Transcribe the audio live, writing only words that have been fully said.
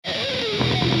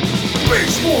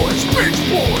Boys, Bitch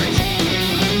Boys.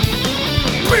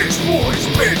 Bitch Boys,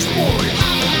 Bitch Boys.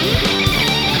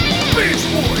 Bitch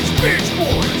Boys, Bitch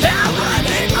Boys.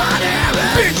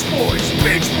 Bitch Boys,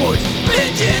 Bitch Boys.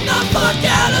 Bitching the fuck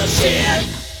out of shit.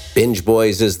 Binge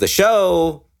Boys is the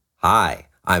show. Hi,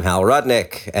 I'm Hal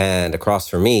Rudnick, and across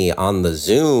from me on the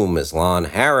Zoom is Lon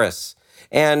Harris.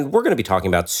 And we're going to be talking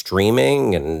about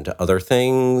streaming and other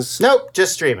things. Nope,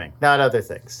 just streaming, not other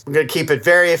things. I'm going to keep it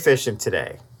very efficient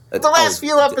today. The last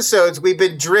few episodes, we've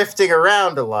been drifting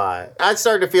around a lot. I'm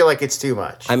starting to feel like it's too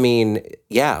much. I mean,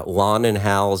 yeah, Lon and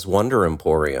Hal's Wonder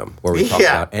Emporium, where we talk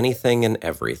about anything and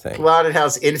everything. Lon and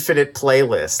Hal's infinite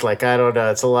playlist. Like, I don't know,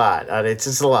 it's a lot. It's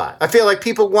just a lot. I feel like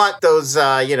people want those,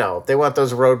 they want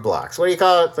those roadblocks. What do you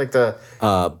call it? Like the...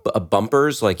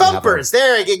 bumpers? Like bumpers,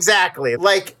 exactly.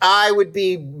 Like, I would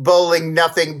be bowling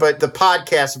nothing but the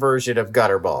podcast version of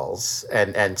Gutter Balls.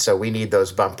 And so we need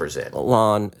those bumpers in.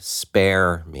 Lon,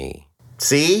 spare me.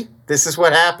 See? This is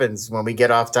what happens when we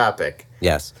get off topic.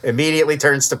 Yes. Immediately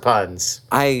turns to puns.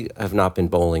 I have not been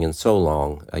bowling in so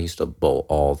long. I used to bowl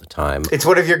all the time. It's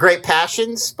one of your great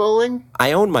passions, bowling?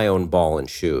 I own my own ball and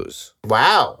shoes.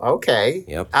 Wow, okay.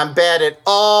 Yep. I'm bad at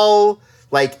all,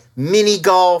 like, mini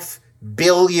golf,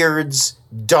 billiards,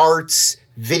 darts,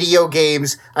 video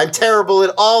games. I'm terrible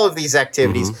at all of these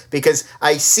activities because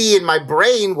I see in my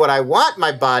brain what I want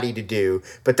my body to do,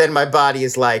 but then my body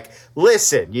is like,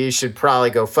 listen, you should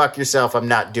probably go fuck yourself. I'm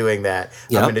not doing that.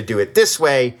 Yep. I'm going to do it this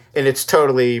way, and it's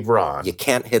totally wrong. You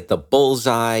can't hit the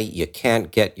bullseye. You can't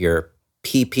get your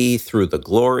pee-pee through the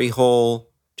glory hole.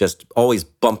 Just always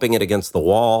bumping it against the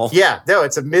wall. Yeah, no,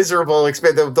 it's a miserable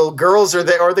experience. The girls or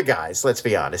the guys, let's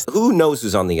be honest. Who knows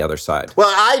who's on the other side?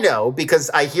 Well, I know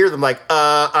because I hear them like,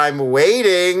 I'm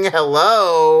waiting,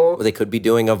 hello. Well, they could be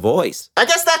doing a voice. I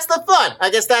guess that's the fun.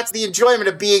 I guess that's the enjoyment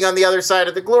of being on the other side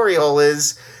of the glory hole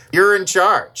is you're in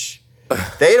charge.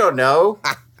 They don't know.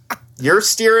 You're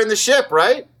steering the ship,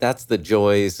 right? That's the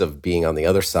joys of being on the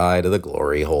other side of the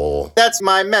glory hole. That's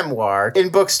my memoir. In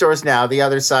bookstores now, The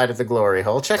Other Side of the Glory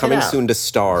Hole. Check it out. Coming soon to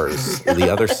stars, The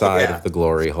Other Side of the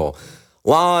Glory Hole.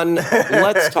 Lon,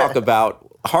 let's talk about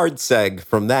hard seg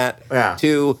from that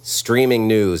to streaming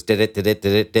news.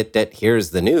 Here's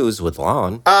the news with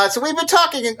Lon. So we've been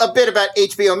talking a bit about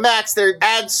HBO Max. Their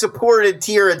ad-supported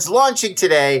tier is launching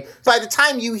today. By the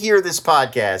time you hear this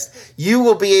podcast, you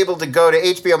will be able to go to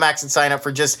HBO Max and sign up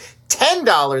for just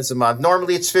 $10 a month.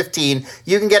 Normally it's $15.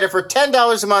 You can get it for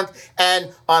 $10 a month.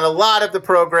 And on a lot of the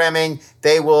programming,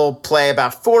 they will play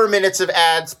about 4 minutes of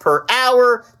ads per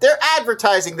hour. They're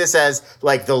advertising this as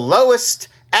like the lowest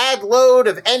ad load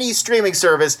of any streaming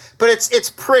service, but it's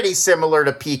pretty similar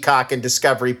to Peacock and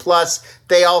Discovery Plus.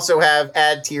 They also have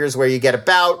ad tiers where you get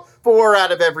about 4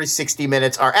 out of every 60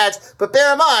 minutes are ads. But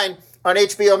bear in mind, on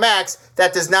HBO Max,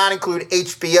 that does not include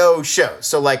HBO shows.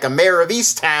 So like a Mayor of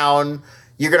Easttown,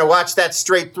 you're going to watch that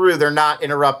straight through. They're not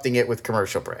interrupting it with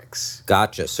commercial breaks.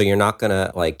 Gotcha. So you're not going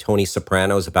to, like, Tony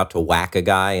Soprano's about to whack a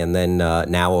guy and then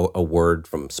now a word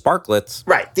from Sparklets.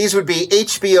 Right. These would be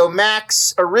HBO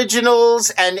Max originals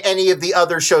and any of the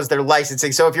other shows they're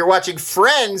licensing. So if you're watching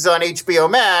Friends on HBO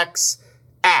Max,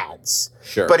 ads.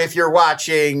 Sure. But if you're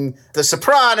watching The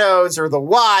Sopranos or The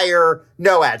Wire,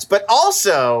 no ads. But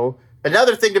also,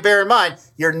 another thing to bear in mind,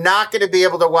 you're not going to be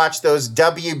able to watch those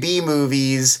WB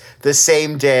movies the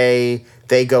same day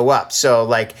they go up. So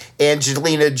like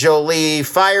Angelina Jolie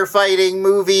firefighting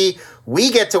movie,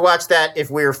 we get to watch that if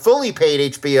we're fully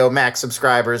paid HBO Max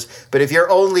subscribers. But if you're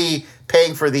only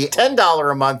paying for the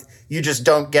 $10 a month, you just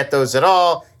don't get those at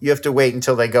all. You have to wait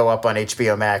until they go up on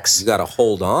HBO Max. You got to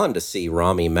hold on to see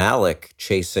Rami Malek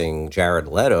chasing Jared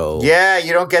Leto. Yeah,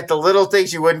 you don't get the little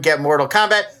things. You wouldn't get Mortal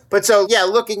Kombat. But so, yeah,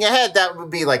 looking ahead, that would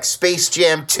be like Space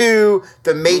Jam 2,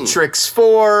 The Matrix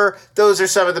 4. Those are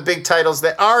some of the big titles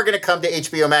that are going to come to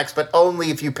HBO Max, but only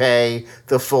if you pay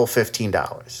the full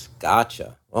 $15.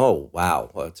 Gotcha. Oh, wow.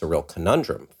 Well, it's a real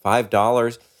conundrum.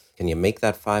 $5. Can you make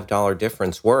that $5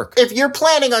 difference work? If you're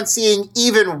planning on seeing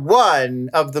even one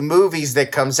of the movies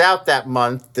that comes out that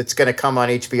month that's going to come on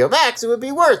HBO Max, it would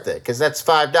be worth it because that's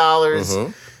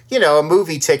 $5. You know, a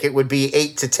movie ticket would be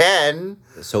 $8 to $10.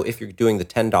 So if you're doing the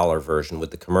 $10 version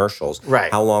with the commercials,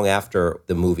 right, how long after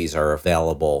the movies are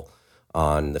available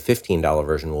on the $15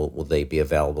 version will they be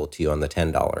available to you on the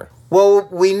 $10? Well,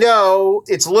 we know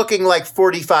it's looking like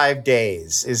 45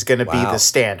 days is going to be the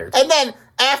standard. And then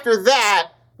after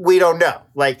that, we don't know.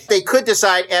 Like, they could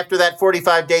decide after that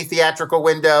 45-day theatrical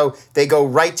window, they go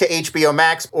right to HBO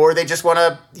Max, or they just want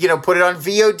to, put it on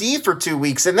VOD for 2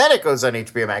 weeks and then it goes on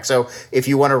HBO Max. So if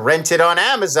you want to rent it on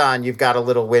Amazon, you've got a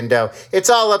little window. It's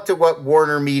all up to what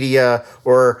Warner Media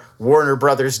or Warner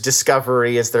Brothers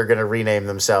Discovery, as they're going to rename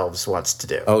themselves, wants to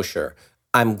do. Oh, sure.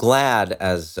 I'm glad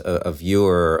as a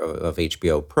viewer of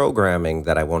HBO programming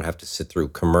that I won't have to sit through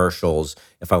commercials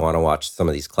if I want to watch some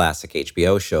of these classic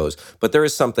HBO shows. But there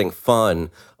is something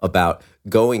fun about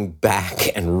going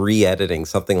back and re-editing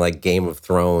something like Game of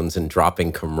Thrones and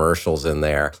dropping commercials in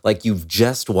there. Like, you've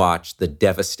just watched the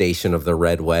devastation of the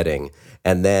Red Wedding,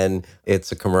 and then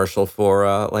it's a commercial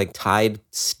for Tide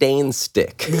Stain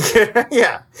Stick.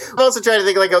 Yeah. I'm also trying to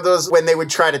think of those when they would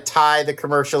try to tie the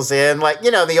commercials in.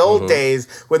 The old days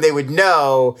when they would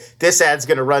know this ad's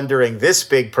going to run during this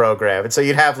big program. And so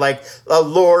you'd have a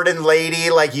lord and lady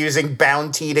using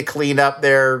Bounty to clean up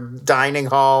their dining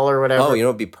hall or whatever. Oh,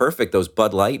 it'd be perfect. Those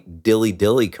Bud Light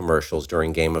dilly commercials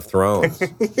during Game of Thrones.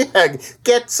 Yeah,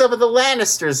 get some of the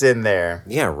Lannisters in there.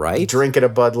 Yeah, right? Drinking a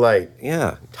Bud Light.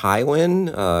 Yeah.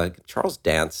 Tywin, Charles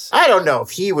Dance. I don't know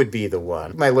if he would be the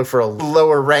one. Might look for a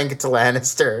lower ranked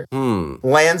Lannister.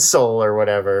 Lancel or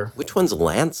whatever. Which one's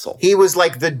Lancel? He was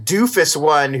the doofus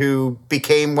one who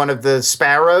became one of the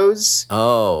Sparrows.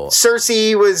 Oh.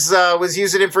 Cersei was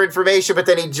using him for information, but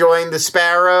then he joined the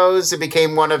Sparrows and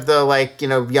became one of the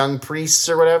young priests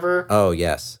or whatever. Oh,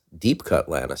 yes. Deep cut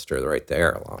Lannister right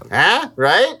there, Alon.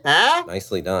 Right?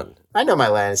 Nicely done. I know my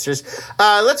Lannisters.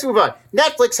 Let's move on.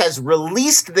 Netflix has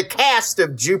released the cast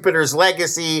of Jupiter's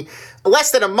Legacy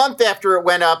less than a month after it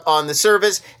went up on the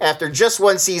service, after just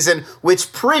one season,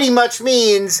 which pretty much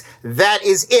means that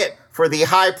is it for the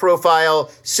high-profile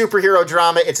superhero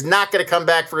drama. It's not going to come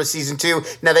back for a season 2.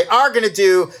 Now, they are going to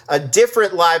do a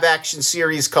different live-action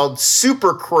series called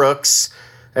Super Crooks.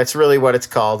 That's really what it's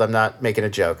called. I'm not making a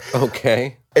joke.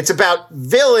 Okay. It's about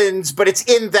villains, but it's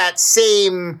in that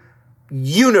same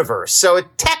universe. So it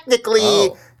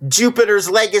technically, Jupiter's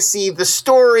Legacy, the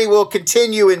story will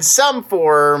continue in some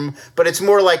form, but it's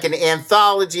more like an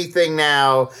anthology thing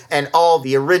now, and all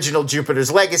the original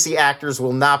Jupiter's Legacy actors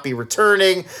will not be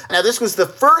returning. Now, this was the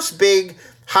first big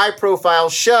high-profile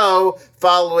show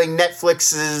following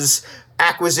Netflix's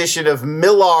acquisition of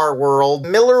Millar World.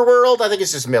 Miller World? I think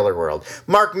it's just Miller World.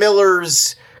 Mark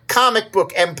Millar's comic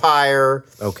book empire.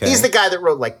 Okay. He's the guy that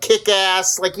wrote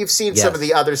Kick-Ass. You've seen some of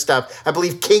the other stuff. I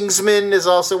believe Kingsman is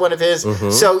also one of his.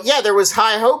 So yeah, there was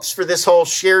high hopes for this whole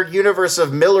shared universe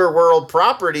of Miller World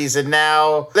properties, and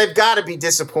now they've got to be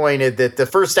disappointed that the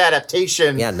first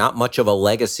adaptation... Yeah, not much of a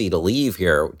legacy to leave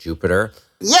here, Jupiter.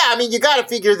 Yeah, you got to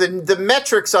figure the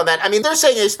metrics on that. They're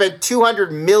saying they spent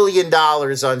 $200 million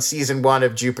on season 1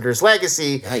 of Jupiter's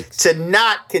Legacy. Yikes. To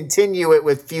not continue it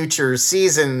with future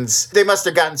seasons. They must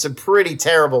have gotten some pretty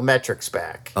terrible metrics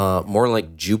back. More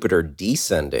like Jupiter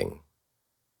Descending.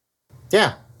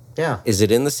 Yeah. Is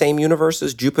it in the same universe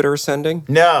as Jupiter Ascending?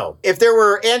 No. If there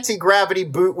were anti-gravity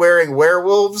boot-wearing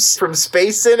werewolves from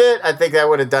space in it, I think that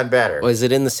would have done better. Or is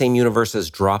it in the same universe as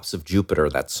Drops of Jupiter,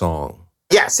 that song?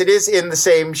 Yes, it is in the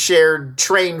same shared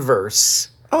train verse.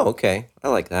 Oh, okay. I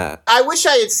like that. I wish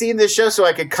I had seen this show so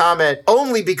I could comment,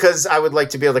 only because I would like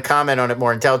to be able to comment on it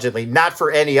more intelligently, not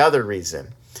for any other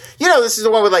reason. This is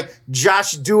the one with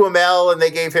Josh Duhamel, and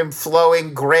they gave him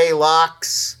flowing gray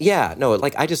locks. Yeah, no,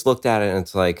 I just looked at it and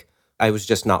it's I was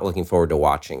just not looking forward to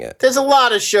watching it. There's a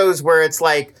lot of shows where it's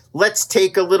let's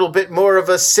take a little bit more of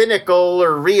a cynical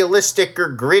or realistic or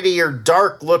gritty or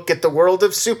dark look at the world of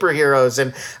superheroes.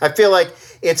 And I feel like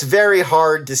it's very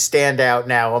hard to stand out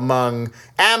now among...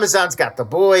 Amazon's got The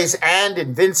Boys and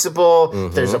Invincible.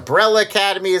 There's Umbrella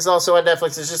Academy is also on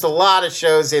Netflix. There's just a lot of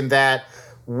shows in that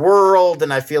world,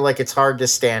 and I feel like it's hard to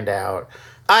stand out.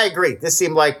 I agree. This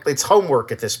seemed like it's homework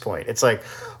at this point. It's a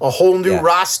whole new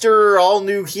roster, all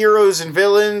new heroes and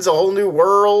villains, a whole new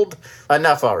world.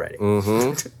 Enough already.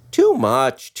 Too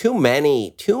much. Too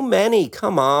many.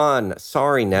 Come on.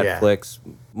 Sorry, Netflix.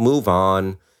 Yeah. Move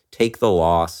on. Take the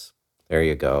loss. There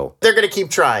you go. They're going to keep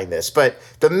trying this, but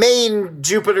the main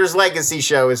Jupiter's Legacy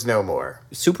show is no more.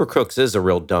 Super Crooks is a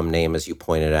real dumb name, as you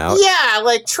pointed out.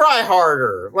 Yeah, try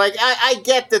harder. I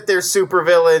get that they're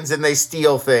supervillains and they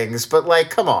steal things, but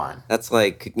come on. That's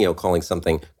calling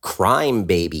something crime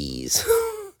babies.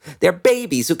 They're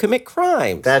babies who commit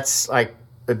crimes. That's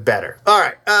better. All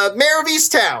right, Mayor of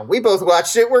Easttown. We both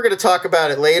watched it. We're going to talk about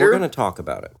it later. We're going to talk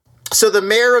about it. So the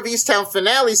Mayor of Easttown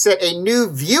finale set a new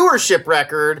viewership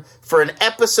record for an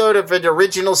episode of an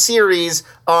original series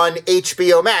on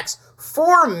HBO Max.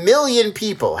 4 million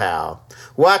people, Hal,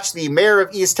 watched the Mayor of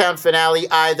Easttown finale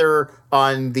either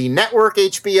on the network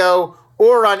HBO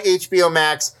or on HBO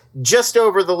Max just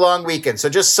over the long weekend. So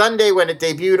just Sunday when it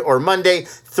debuted or Monday,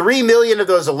 3 million of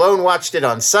those alone watched it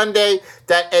on Sunday.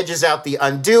 That edges out The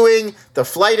Undoing, The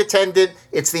Flight Attendant.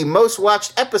 It's the most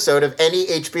watched episode of any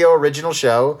HBO original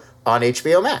show on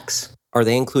HBO Max. Are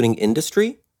they including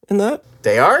Industry in that?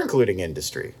 They are including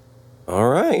Industry. All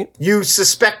right. You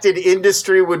suspected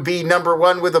Industry would be number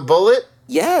one with a bullet?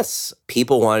 Yes.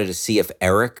 People wanted to see if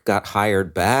Eric got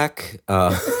hired back.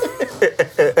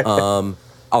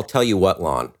 I'll tell you what,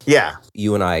 Lon. Yeah.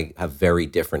 You and I have very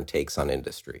different takes on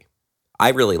Industry. I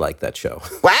really like that show.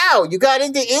 Wow, you got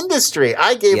into Industry.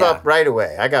 I gave up right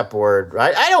away. I got bored.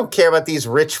 I don't care about these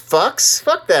rich fucks.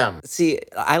 Fuck them. See,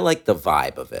 I like the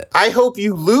vibe of it. I hope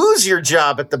you lose your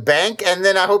job at the bank, and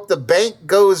then I hope the bank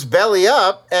goes belly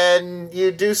up and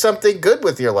you do something good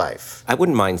with your life. I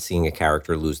wouldn't mind seeing a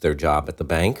character lose their job at the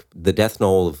bank. The death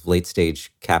knell of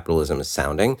late-stage capitalism is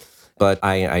sounding, but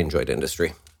I enjoyed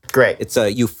Industry. Great. It's a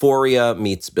Euphoria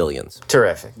meets Billions.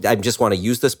 Terrific. I just want to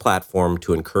use this platform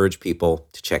to encourage people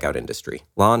to check out Industry.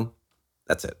 Lon,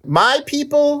 that's it. My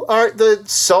people are the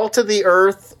salt of the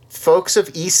earth folks of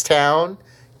Easttown.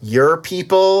 Your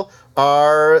people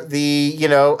are the,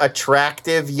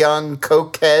 attractive young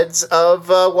cokeheads of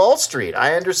Wall Street.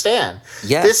 I understand.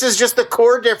 Yes. This is just the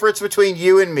core difference between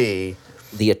you and me.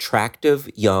 The attractive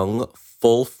young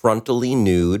full frontally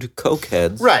nude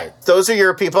cokeheads. Right. Those are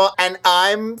your people. And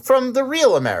I'm from the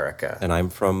real America. And I'm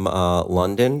from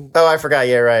London. Oh, I forgot.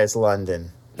 Yeah, right. It's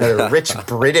London. They're rich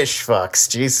British fucks.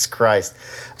 Jesus Christ.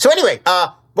 So anyway,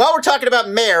 while we're talking about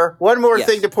Mare, one more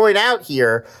thing to point out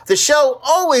here. The show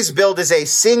always billed as a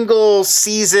single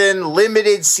season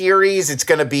limited series. It's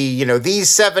going to be, these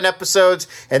 7 episodes,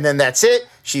 and then that's it.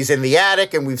 She's in the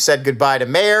attic, and we've said goodbye to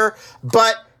Mare.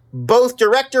 But both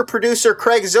director-producer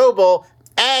Craig Zobel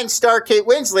and star Kate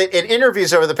Winslet in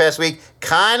interviews over the past week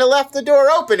kind of left the door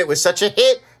open. It was such a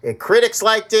hit. Critics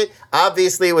liked it.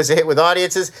 Obviously, it was a hit with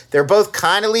audiences. They're both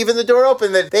kind of leaving the door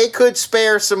open that they could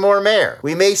spare some more Mare.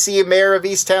 We may see a Mare of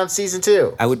Easttown season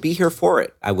 2. I would be here for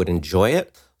it. I would enjoy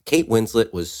it. Kate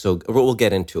Winslet was so... We'll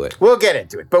get into it. We'll get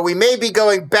into it. But we may be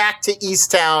going back to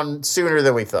Easttown sooner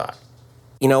than we thought.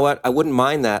 You know what? I wouldn't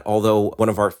mind that, although one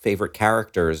of our favorite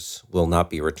characters will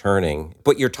not be returning.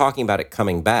 But you're talking about it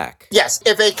coming back. Yes.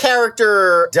 If a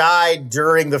character died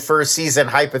during the first season,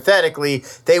 hypothetically,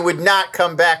 they would not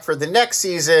come back for the next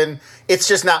season. It's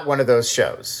just not one of those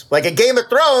shows. Like a Game of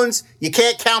Thrones, you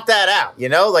can't count that out,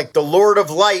 Like the Lord of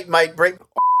Light might break...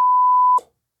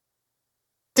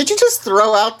 Did you just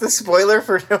throw out the spoiler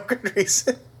for no good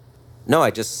reason? No,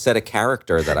 I just said a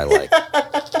character that I like.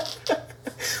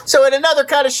 So in another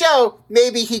kind of show,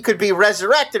 maybe he could be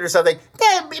resurrected or something.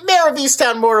 Mare of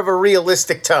Easttown, more of a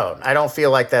realistic tone. I don't feel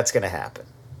like that's going to happen.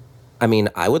 I memean,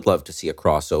 I would love to see a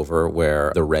crossover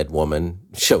where the Red Woman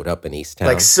showed up in Easttown.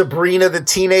 Like Sabrina the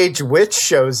Teenage Witch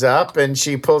shows up and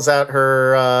she pulls out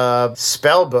her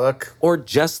spell book. Or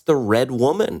just the Red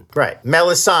Woman. Right.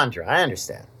 Melisandre. I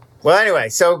understand. Well, anyway,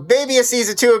 so maybe a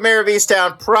season 2 of Mare of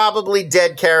Easttown. Probably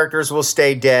dead characters will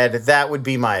stay dead. That would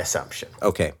be my assumption.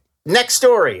 Okay. Next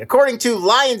story. According to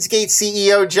Lionsgate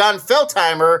CEO John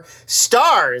Feltheimer,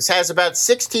 Starz has about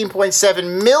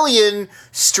 16.7 million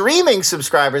streaming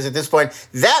subscribers at this point.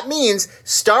 That means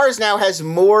Starz now has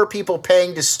more people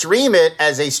paying to stream it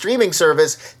as a streaming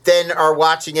service than are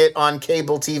watching it on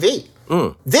cable TV.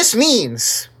 This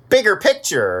means, bigger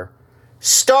picture,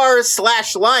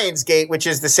 Starz/Lionsgate, which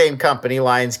is the same company,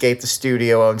 Lionsgate, the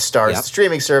studio, owns Starz, the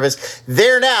streaming service.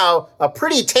 They're now a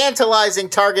pretty tantalizing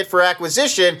target for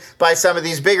acquisition by some of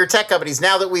these bigger tech companies.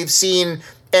 Now that we've seen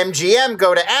MGM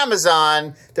go to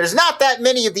Amazon, there's not that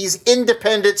many of these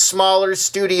independent, smaller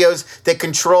studios that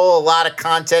control a lot of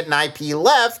content and IP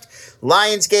left.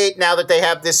 Lionsgate, now that they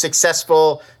have this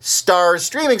successful Starz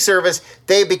streaming service,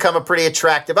 they become a pretty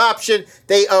attractive option.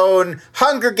 They own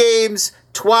Hunger Games,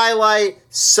 Twilight,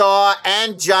 Saw,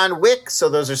 and John Wick. So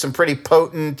those are some pretty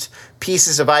potent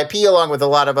pieces of IP, along with a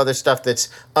lot of other stuff that's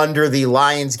under the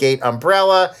Lionsgate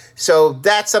umbrella. So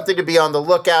that's something to be on the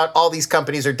lookout. All these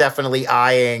companies are definitely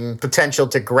eyeing potential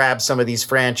to grab some of these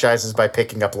franchises by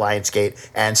picking up Lionsgate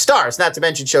and Starz, not to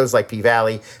mention shows like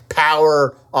P-Valley,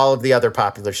 Power, all of the other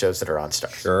popular shows that are on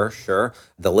Starz. Sure.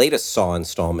 The latest Saw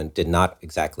installment did not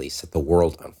exactly set the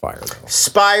world on fire, though.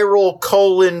 Spiral :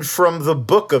 from the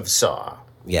Book of Saw.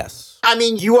 Yes. I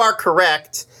mean, you are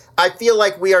correct. I feel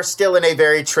like we are still in a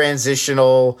very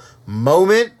transitional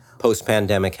moment.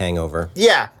 Post-pandemic hangover.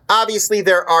 Yeah. Obviously,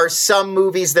 there are some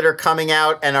movies that are coming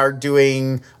out and are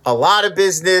doing a lot of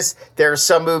business. There are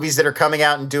some movies that are coming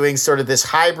out and doing sort of this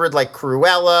hybrid like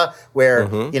Cruella, where,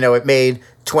 it made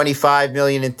 $25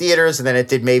 million in theaters, and then it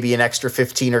did maybe an extra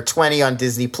 15 or 20 on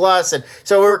Disney Plus. And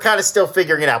so we were kind of still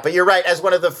figuring it out. But you're right, as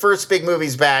one of the first big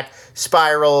movies back,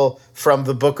 Spiral from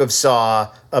the Book of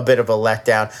Saw, a bit of a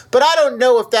letdown. But I don't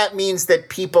know if that means that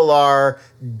people are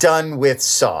done with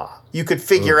Saw. You could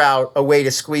figure out a way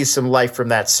to squeeze some life from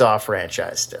that Saw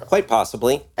franchise still. Quite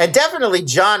possibly. And definitely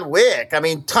John Wick. I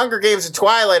mean, Hunger Games and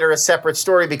Twilight are a separate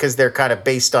story because they're kind of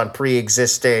based on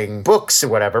pre-existing books or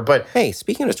whatever. But hey,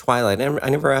 speaking of Twilight, I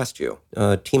never asked you.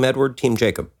 Team Edward, Team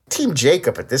Jacob? Team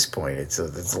Jacob at this point.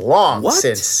 It's long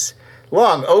since...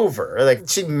 Long over. Like,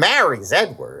 she marries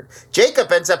Edward.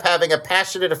 Jacob ends up having a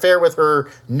passionate affair with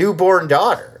her newborn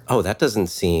daughter. Oh, that doesn't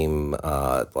seem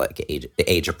like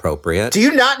age appropriate. Do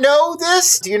you not know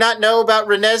this? Do you not know about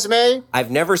Renesmee?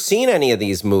 I've never seen any of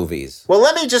these movies. Well,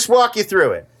 let me just walk you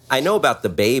through it. I know about the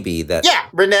baby that... Yeah,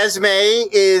 Renesmee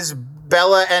is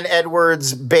Bella and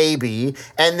Edward's baby.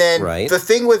 And then the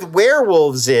thing with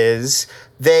werewolves is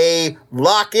they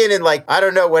lock in and, like, I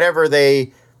don't know, whatever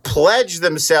they... pledge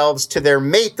themselves to their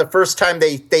mate the first time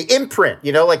they imprint,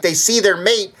 you know, like they see their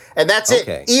mate and that's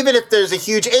it. Even if there's a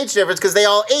huge age difference because they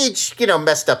all age, you know,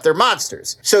 messed up. They're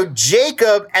monsters. So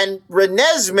Jacob and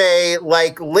Renesmee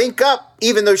like link up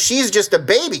even though she's just a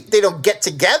baby. They don't get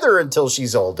together until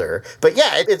she's older. But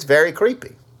yeah, it's very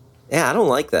creepy. Yeah, I don't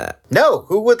like that. No,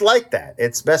 who would like that?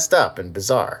 It's messed up and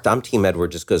bizarre. I'm Team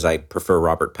Edward just because I prefer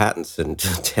Robert Pattinson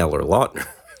to Taylor Lautner.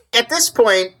 At this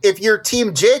point, if you're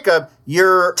Team Jacob,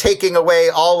 you're taking away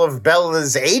all of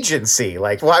Bella's agency.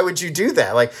 Like, why would you do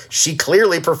that? Like, she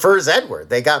clearly prefers Edward.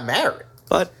 They got married.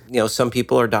 But, you know, some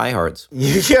people are diehards.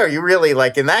 Yeah, you really,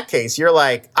 like, in that case, you're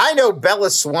like, I know Bella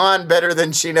Swan better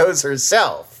than she knows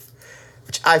herself.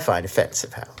 Which I find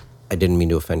offensive, Hal. I didn't mean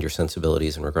to offend your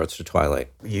sensibilities in regards to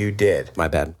Twilight. You did. My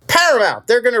bad. Paramount,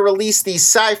 they're going to release the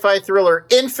sci-fi thriller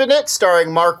Infinite,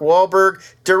 starring Mark Wahlberg,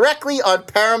 directly on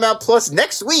Paramount Plus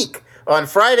next week on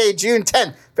Friday, June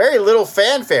 10th. Very little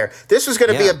fanfare. This was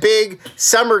going to be a big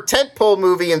summer tentpole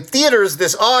movie in theaters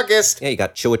this August. Yeah, you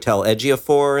got Chiwetel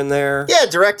Ejiofor in there. Yeah,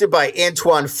 directed by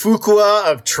Antoine Fuqua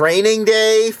of Training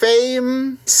Day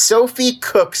fame. Sophie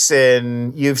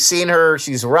Cookson, you've seen her.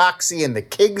 She's Roxy in the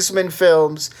Kingsman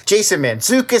films. Jason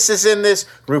Mantzoukas is in this.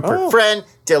 Rupert Friend,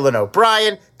 Dylan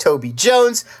O'Brien, Toby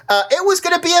Jones. It was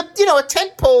going to be a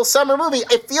tentpole summer movie.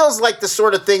 It feels like the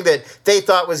sort of thing that they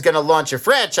thought was going to launch a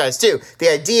franchise too. The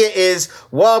idea is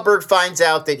Wahlberg finds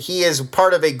out that he is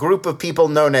part of a group of people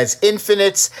known as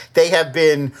Infinites. They have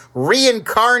been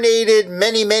reincarnated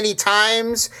many, many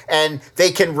times, and they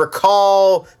can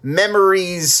recall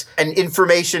memories and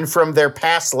information from their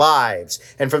past lives.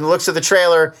 And from the looks of the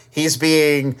trailer, he's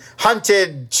being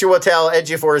hunted. Chiwetel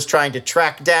Ejiofor is trying to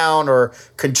track down or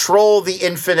control the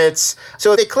Infinites.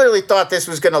 So they clearly thought this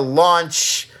was going to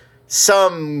launch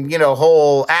some,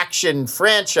 whole action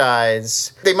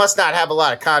franchise. They must not have a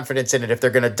lot of confidence in it if they're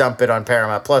going to dump it on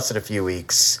Paramount Plus in a few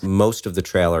weeks. Most of the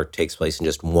trailer takes place in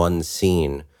just one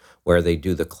scene where they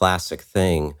do the classic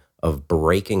thing of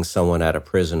breaking someone out of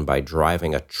prison by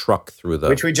driving a truck through the...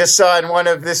 Which we just saw in one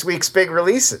of this week's big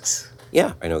releases.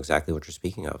 Yeah, I know exactly what you're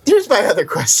speaking of. Here's my other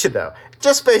question, though,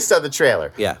 just based on the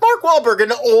trailer. Yeah. Mark Wahlberg,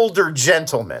 an older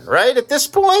gentleman, right, at this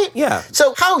point? Yeah.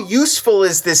 So how useful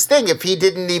is this thing if he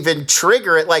didn't even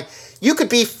trigger it? Like, you could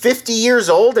be 50 years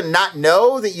old and not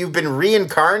know that you've been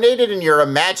reincarnated and you're a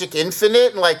magic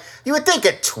infinite. And, like, you would think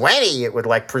at 20 it would,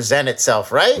 like, present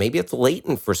itself, right? Maybe it's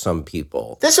latent for some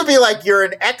people. This would be like you're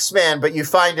an X-Man, but you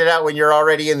find it out when you're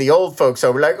already in the old folks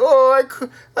home. Like,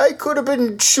 I could have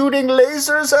been shooting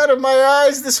lasers out of my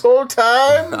eyes this whole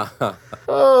time.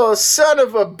 Oh, son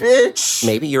of a bitch.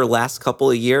 Maybe your last couple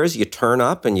of years, you turn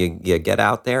up and you get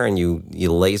out there and you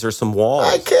laser some walls.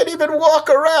 I can't even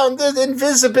walk around. The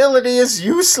invisibility is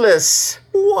useless.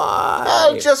 Why?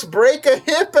 I'll just break a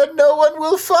hip and no one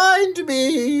will find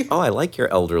me. Oh, I like your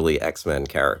elderly X-Men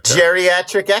character.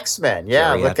 Geriatric X-Men.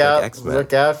 Yeah, Geriatric look out. X-Men.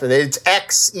 Look out for it. It's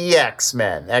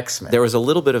X-E-X-Men. X-Men. There was a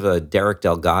little bit of a Derek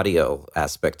Delgadio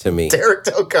aspect to me. Derek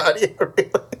Delgadio,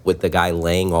 really? With the guy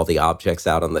laying all the objects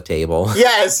out on the table.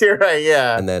 Yes, you're right,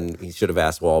 yeah. And then he should have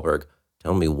asked Wahlberg,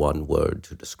 tell me one word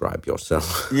to describe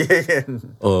yourself. Yeah.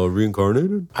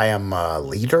 Reincarnated? I am a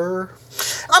leader.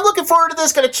 I'm looking forward to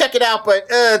this. Going to check it out, but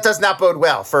it does not bode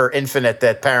well for Infinite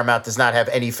that Paramount does not have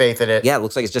any faith in it. Yeah, it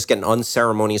looks like it's just getting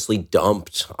unceremoniously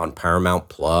dumped on Paramount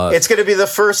Plus. It's going to be the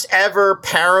first ever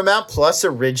Paramount Plus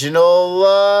original,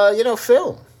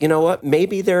 film. You know what?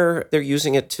 Maybe they're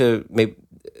using it to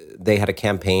they had a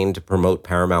campaign to promote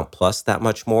Paramount Plus that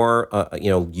much more,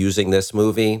 using this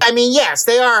movie? I mean, yes,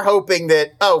 they are hoping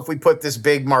that, if we put this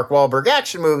big Mark Wahlberg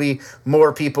action movie,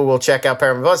 more people will check out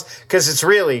Paramount Plus, because it's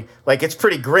really, it's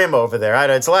pretty grim over there. I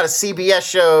know it's a lot of CBS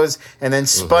shows, and then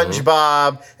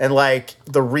SpongeBob, and,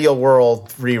 the Real World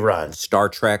reruns. Star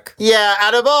Trek. Yeah,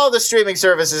 out of all the streaming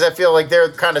services, I feel like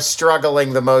they're kind of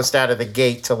struggling the most out of the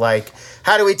gate to,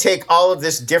 how do we take all of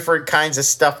this different kinds of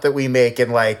stuff that we make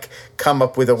and, come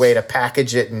up with a way to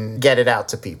package it and get it out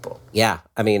to people? Yeah,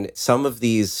 I mean, some of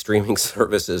these streaming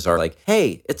services are like,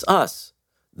 hey, it's us,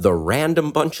 the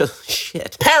random bunch of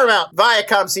shit. Paramount,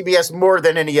 Viacom, CBS more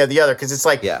than any of the other, because it's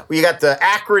you got the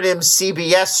acronym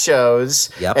CBS shows,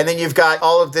 and then you've got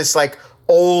all of this,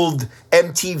 old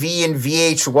MTV and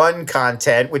VH1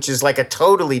 content, which is a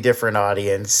totally different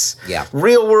audience. Yeah.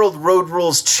 Real World Road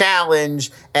Rules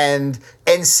Challenge and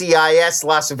NCIS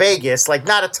Las Vegas,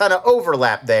 not a ton of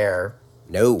overlap there.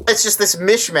 No. It's just this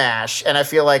mishmash, and I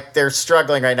feel like they're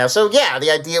struggling right now. So, yeah,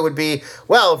 the idea would be,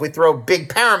 well, if we throw big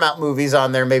Paramount movies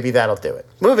on there, maybe that'll do it.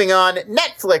 Moving on,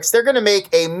 Netflix, they're going to make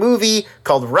a movie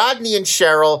called Rodney and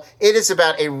Cheryl. It is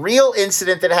about a real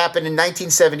incident that happened in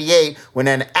 1978 when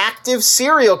an active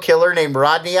serial killer named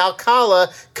Rodney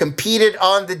Alcala competed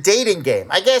on the dating game.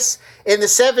 I guess in the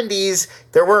 70s,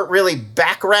 there weren't really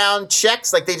background checks,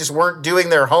 they just weren't doing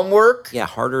their homework. Yeah,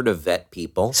 harder to vet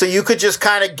people. So you could just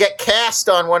kind of get cast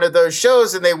on one of those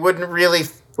shows and they wouldn't really...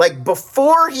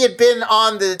 before he had been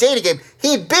on the dating game,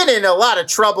 he'd been in a lot of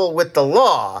trouble with the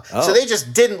law. Oh. So they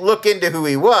just didn't look into who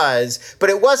he was. But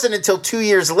it wasn't until 2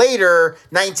 years later,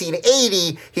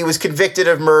 1980, he was convicted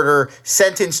of murder,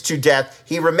 sentenced to death.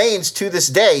 He remains to this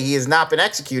day. He has not been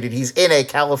executed. He's in a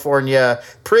California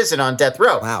prison on death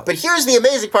row. Wow. But here's the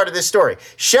amazing part of this story.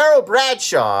 Cheryl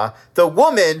Bradshaw, the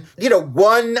woman,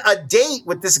 won a date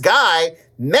with this guy,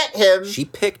 met him. She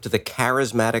picked the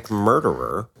charismatic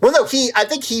murderer. Well, no, I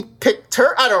think he picked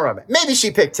her. I don't remember. Maybe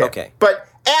she picked him. Okay. But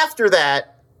after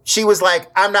that, she was like,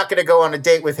 I'm not going to go on a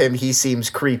date with him. He seems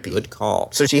creepy. Good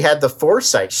call. So she had the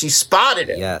foresight. She spotted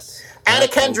him. Yes. Anna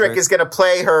Kendrick is going to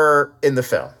play her in the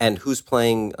film. And who's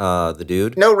playing the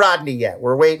dude? No Rodney yet.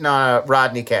 We're waiting on a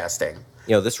Rodney casting.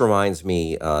 This reminds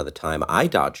me the time I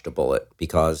dodged a bullet,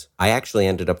 because I actually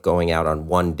ended up going out on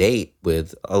one date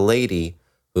with a lady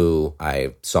who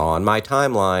I saw on my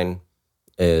timeline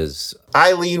is...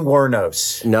 Eileen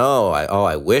Wuornos. No,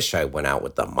 I wish I went out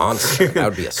with the monster. That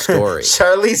would be a story.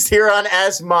 Charlize Theron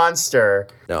as Monster.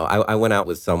 No, I went out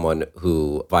with someone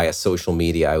who, via social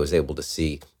media, I was able to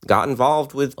see, got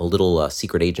involved with a little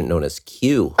secret agent known as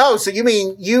Q. Oh, so you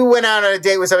mean you went out on a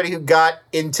date with somebody who got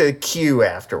into Q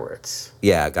afterwards?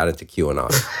 Yeah, got into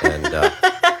QAnon. And...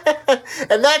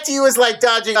 And that to you is like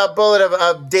dodging a bullet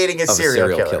of dating a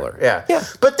serial killer. Yeah.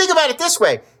 But think about it this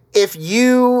way. If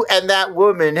you and that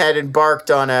woman had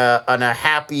embarked on a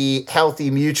happy,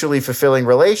 healthy, mutually fulfilling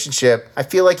relationship, I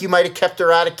feel like you might have kept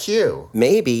her out of Q.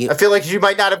 Maybe. I feel like you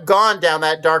might not have gone down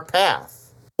that dark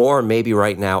path. Or maybe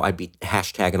right now I'd be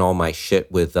hashtagging all my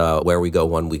shit with where we go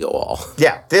one, we go all.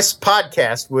 Yeah, this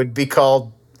podcast would be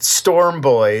called Storm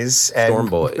Boys. And Storm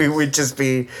Boys. We would just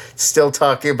be still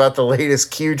talking about the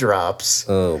latest Q drops.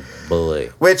 Oh, boy.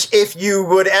 Which, if you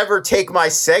would ever take my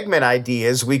segment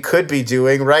ideas, we could be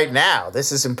doing right now.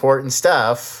 This is important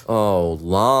stuff. Oh,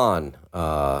 Lon.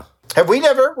 We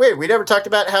never talked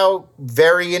about how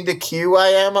very into Q I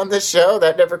am on this show?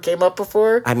 That never came up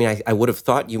before? I mean, I would have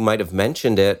thought you might have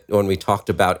mentioned it when we talked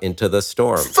about Into the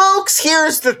Storm. Folks,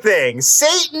 here's the thing.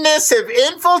 Satanists have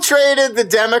infiltrated the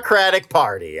Democratic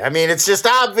Party. I mean, it's just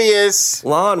obvious.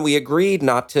 Lon, we agreed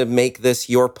not to make this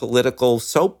your political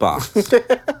soapbox.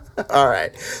 All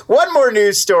right. One more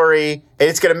news story, and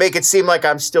it's going to make it seem like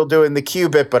I'm still doing the Q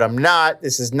bit, but I'm not.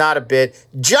 This is not a bit.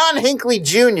 John Hinckley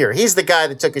Jr., he's the guy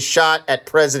that took a shot at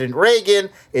President Reagan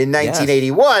in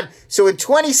 1981. Yes. So in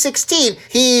 2016,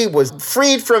 he was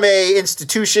freed from a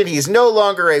institution. He's no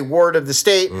longer a ward of the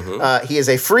state. Mm-hmm. He is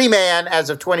a free man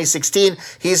as of 2016.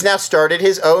 He's now started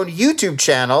his own YouTube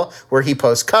channel where he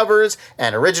posts covers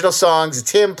and original songs.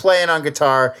 It's him playing on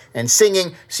guitar and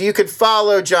singing. So you could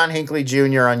follow John Hinckley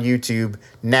Jr. on YouTube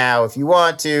now if you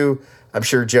want to. I'm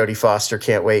sure Jodie Foster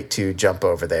can't wait to jump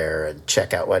over there and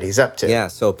check out what he's up to. Yeah,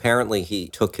 so apparently he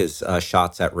took his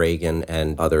shots at Reagan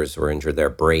and others were injured there.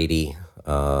 Brady,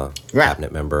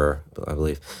 cabinet member, I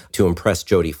believe, to impress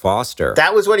Jodie Foster.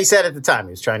 That was what he said at the time.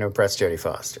 He was trying to impress Jodie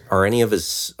Foster. Are any of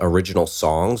his original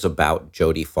songs about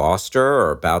Jodie Foster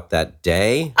or about that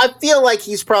day? I feel like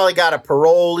he's probably got a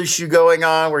parole issue going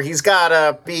on where he's got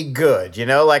to be good, you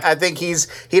know? Like, I think he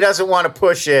doesn't want to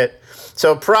push it.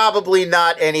 So probably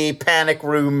not any Panic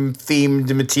Room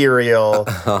themed material,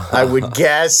 I would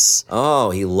guess. Oh,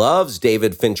 he loves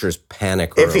David Fincher's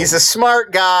Panic Room. If he's a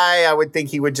smart guy, I would think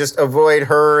he would just avoid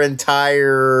her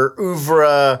entire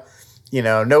oeuvre. You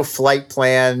know, no Flight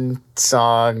Plan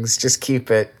songs. Just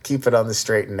keep it on the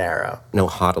straight and narrow. No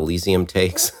Hot Elysium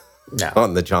takes? No.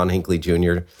 On the John Hinckley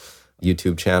Jr.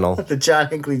 YouTube channel? The John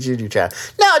Hinckley Jr. channel.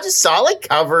 No, just solid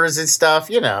covers and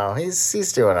stuff. You know,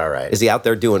 he's doing all right. Is he out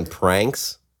there doing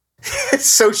pranks?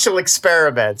 Social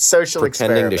experiments.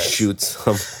 Pretending to shoot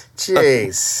some.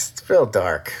 Jeez, it's real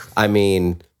dark. I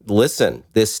mean, listen,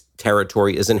 this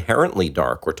territory is inherently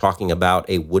dark. We're talking about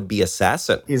a would-be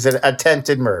assassin. He's an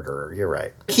attempted murderer. You're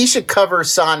right. He should cover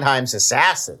Sondheim's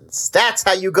Assassins. That's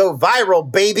how you go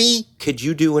viral, baby. Could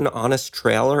you do an honest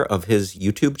trailer of his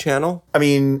YouTube channel? I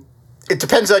mean, it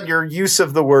depends on your use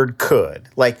of the word could.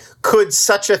 Like, could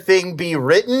such a thing be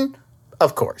written?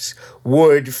 Of course.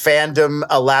 Would fandom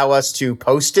allow us to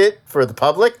post it for the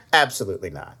public?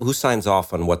 Absolutely not. Who signs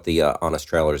off on what the honest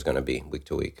trailer is going to be week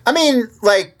to week? I mean,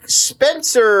 like,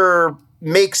 Spencer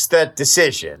makes that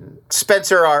decision.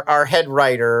 Spencer, our head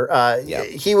writer,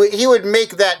 he would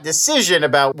make that decision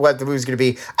about what the movie's going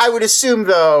to be. I would assume,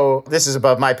 though, this is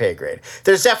above my pay grade,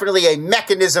 there's definitely a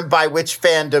mechanism by which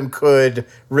fandom could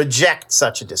reject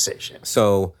such a decision.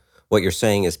 So what you're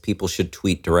saying is people should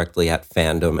tweet directly at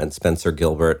fandom and Spencer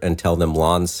Gilbert and tell them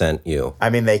Lon sent you. I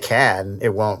mean, they can.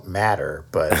 It won't matter,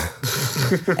 but...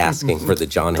 Asking for the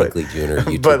John Hinckley Jr.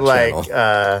 YouTube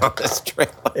channel. On this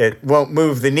trailer. It won't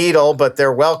move the needle, but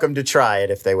they're welcome to try it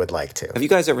if they would like to. Have you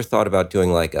guys ever thought about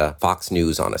doing like a Fox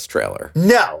News honest trailer?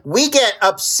 No. We get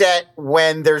upset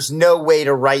when there's no way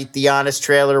to write the honest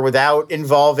trailer without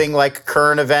involving like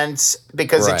current events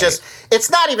because it's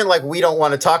not even like we don't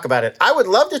want to talk about it. I would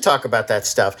love to talk about that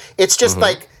stuff. It's just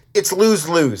like, it's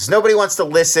lose-lose. Nobody wants to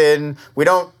listen. We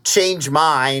don't change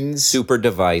minds. Super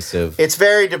divisive. It's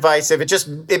very divisive.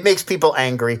 It makes people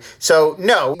angry. So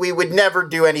no, we would never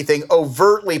do anything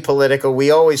overtly political.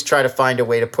 We always try to find a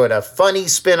way to put a funny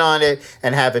spin on it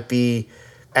and have it be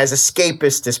as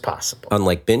escapist as possible.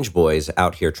 Unlike Binge Boys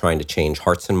out here trying to change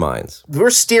hearts and minds. We're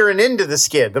steering into the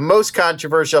skid, the most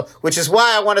controversial, which is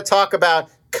why I want to talk about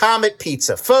Comet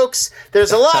Pizza. Folks,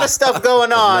 there's a lot of stuff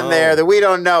going on there that we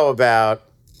don't know about.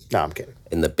 No, I'm kidding.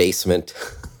 In the basement.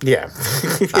 Yeah.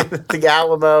 The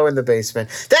Alamo in the basement.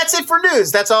 That's it for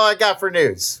news. That's all I got for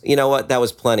news. You know what? That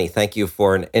was plenty. Thank you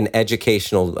for an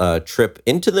educational trip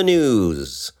into the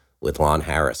news with Lon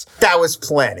Harris. That was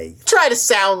plenty. Try to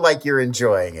sound like you're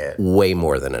enjoying it. Way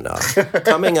more than enough.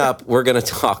 Coming up, we're going to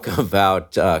talk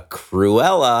about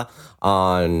Cruella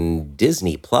on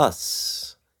Disney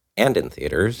Plus and in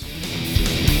theaters.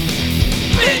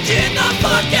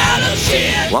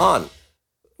 Lon,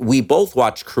 we both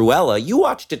watched Cruella. You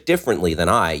watched it differently than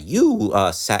I. You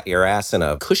sat your ass in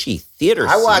a cushy theater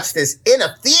seat. I watched this in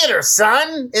a theater,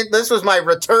 son. This was my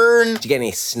return. Did you get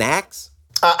any snacks?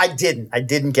 I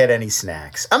didn't get any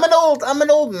snacks. I'm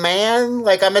an old man.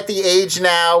 Like, I'm at the age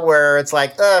now where it's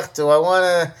like, do I want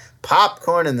to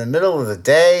popcorn in the middle of the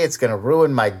day? It's going to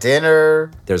ruin my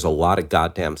dinner. There's a lot of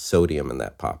goddamn sodium in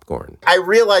that popcorn. I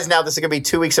realize now this is going to be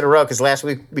 2 weeks in a row because last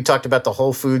week we talked about the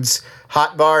Whole Foods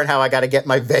hot bar and how I got to get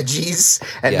my veggies.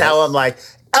 And now I'm like,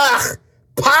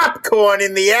 popcorn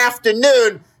in the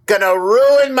afternoon. Gonna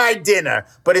ruin my dinner.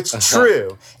 But it's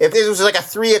true. If this was like a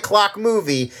 3:00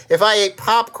 movie, if I ate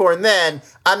popcorn then,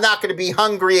 I'm not gonna be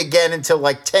hungry again until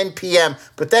like 10 p.m.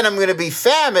 But then I'm gonna be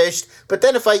famished. But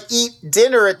then if I eat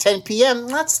dinner at 10 p.m.,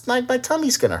 that's my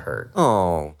tummy's gonna hurt.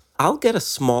 Oh, I'll get a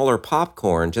smaller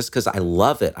popcorn just because I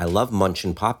love it. I love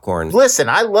munching popcorn. Listen,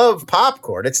 I love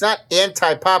popcorn. It's not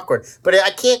anti-popcorn. But I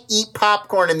can't eat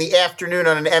popcorn in the afternoon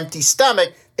on an empty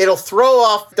stomach. It'll throw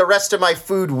off the rest of my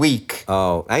food week.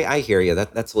 Oh, I hear you.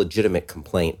 That's a legitimate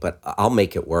complaint, but I'll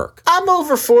make it work. I'm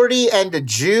over 40 and a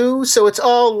Jew, so it's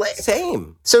all...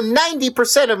 Same. So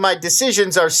 90% of my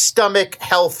decisions are stomach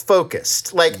health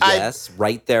focused. Like yes,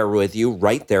 right there with you.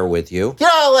 You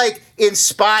know, like, in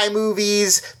spy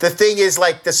movies, the thing is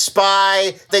like the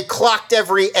spy, they clocked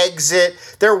every exit.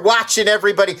 They're watching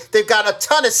everybody. They've got a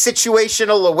ton of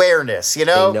situational awareness, you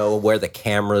know? They know where the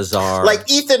cameras are. Like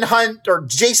Ethan Hunt or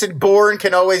Jason Bourne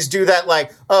can always do that,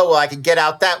 like, oh, well, I can get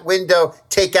out that window,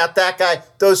 take out that guy,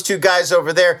 those two guys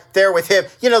over there, they're with him.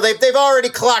 You know, they've already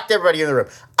clocked everybody in the room.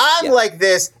 I'm like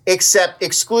this, except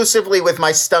exclusively with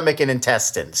my stomach and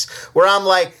intestines, where I'm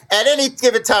like, at any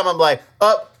given time, I'm like,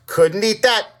 oh, couldn't eat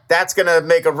that. That's going to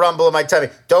make a rumble in my tummy.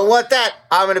 Don't want that.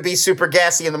 I'm going to be super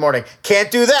gassy in the morning.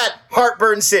 Can't do that.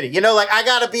 Heartburn City. You know, like I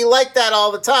got to be like that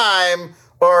all the time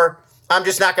or I'm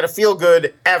just not going to feel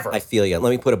good ever. I feel you.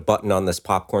 Let me put a button on this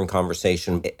popcorn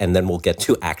conversation and then we'll get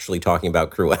to actually talking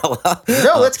about Cruella.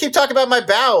 No, let's keep talking about my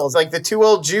bowels. Like the Two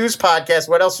Old Jews podcast.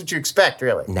 What else would you expect,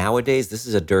 really? Nowadays, this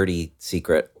is a dirty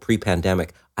secret.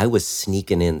 Pre-pandemic, I was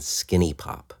sneaking in Skinny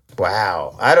Pop.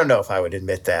 Wow. I don't know if I would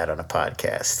admit that on a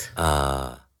podcast.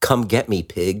 Come get me,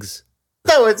 pigs.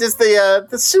 No, it's just the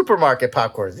supermarket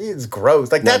popcorn. It's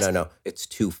gross. Like No. It's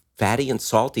too fatty and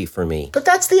salty for me. But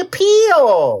that's the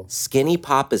appeal. Skinny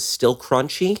Pop is still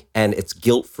crunchy, and it's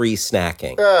guilt-free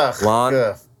snacking.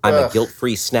 Lon, I'm a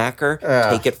guilt-free snacker.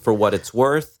 Take it for what it's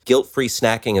worth. Guilt-free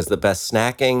snacking is the best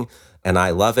snacking, and I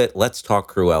love it. Let's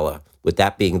talk Cruella. With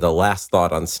that being the last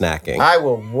thought on snacking. I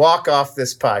will walk off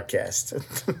this podcast.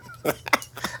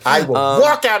 I will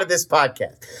walk out of this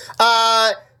podcast.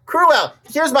 Cruella,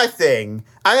 here's my thing.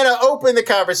 I'm going to open the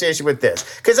conversation with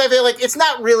this because I feel like it's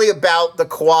not really about the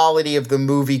quality of the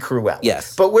movie Cruella.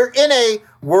 Yes. But we're in a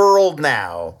world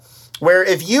now where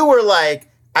if you were like,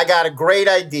 I got a great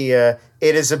idea,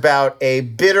 it is about a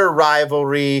bitter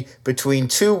rivalry between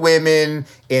two women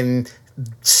in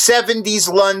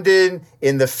 70s London,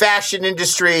 in the fashion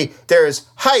industry. There's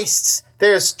heists,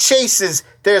 there's chases,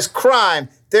 there's crime,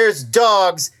 there's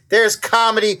dogs, there's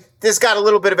comedy. There's got a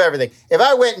little bit of everything. If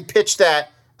I went and pitched that,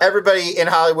 everybody in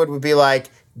Hollywood would be like,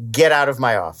 get out of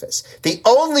my office. The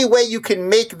only way you can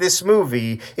make this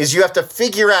movie is you have to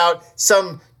figure out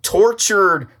some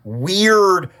tortured,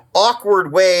 weird,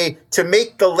 awkward way to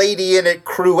make the lady in it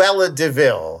Cruella de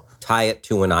Vil. Tie it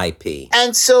to an IP.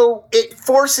 And so it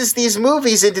forces these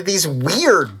movies into these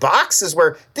weird boxes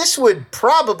where this would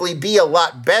probably be a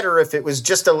lot better if it was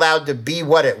just allowed to be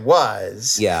what it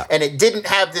was. Yeah. And it didn't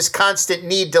have this constant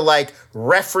need to like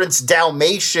reference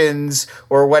Dalmatians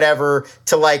or whatever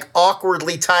to like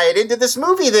awkwardly tie it into this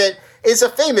movie that is a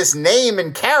famous name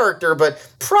and character, but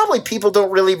probably people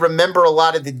don't really remember a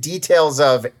lot of the details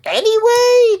of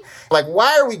anyway. Like,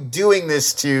 why are we doing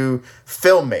this to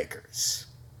filmmakers?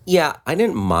 Yeah, I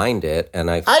didn't mind it, and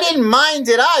I didn't mind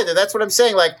it either. That's what I'm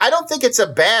saying. Like, I don't think it's a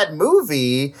bad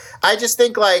movie. I just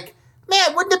think, like,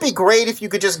 man, wouldn't it be great if you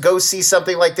could just go see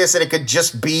something like this and it could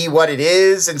just be what it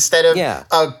is instead of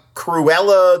a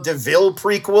Cruella de Vil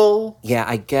prequel? Yeah,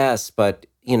 I guess, but,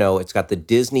 you know, it's got the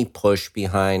Disney push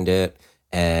behind it,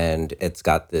 and it's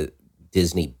got the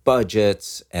Disney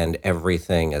budgets and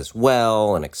everything as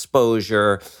well, and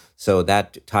exposure. So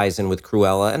that ties in with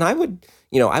Cruella, and I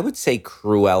would say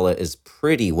Cruella is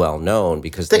pretty well known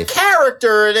because the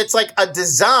character, and it's like a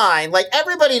design. Like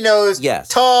everybody knows, yes.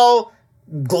 Tall,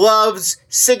 gloves,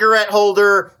 cigarette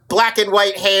holder, black and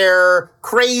white hair,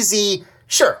 crazy.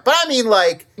 Sure. But I mean,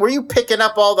 like, were you picking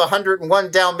up all the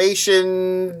 101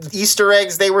 Dalmatian Easter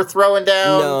eggs they were throwing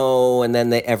down? No, and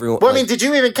then everyone... Well, I mean, did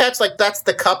you even catch, like, that's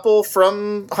the couple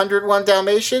from 101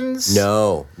 Dalmatians?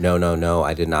 No.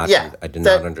 I did not. Yeah, I did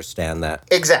not understand that.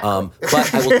 Exactly.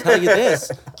 But I will tell you this.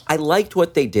 I liked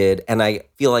what they did, and I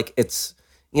feel like it's...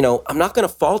 You know, I'm not going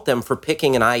to fault them for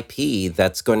picking an IP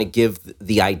that's going to give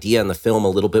the idea in the film a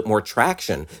little bit more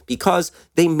traction because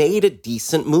they made a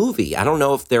decent movie. I don't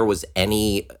know if there was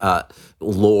any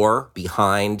lore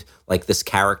behind like this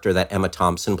character that Emma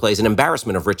Thompson plays. An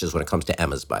embarrassment of riches when it comes to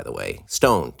Emmas, by the way.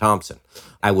 Stone, Thompson.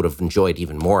 I would have enjoyed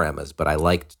even more Emmas, but I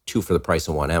liked 2 for the price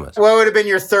of 1 Emma. What would have been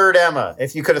your third Emma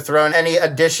if you could have thrown any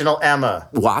additional Emma?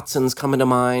 Watson's coming to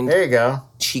mind. There you go.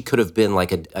 She could have been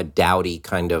like a dowdy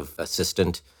kind of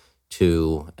assistant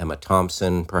to Emma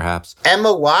Thompson, perhaps.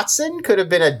 Emma Watson could have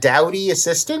been a dowdy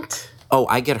assistant? Oh,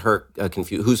 I get her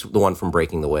confused. Who's the one from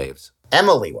Breaking the Waves?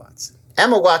 Emily Watson.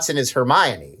 Emma Watson is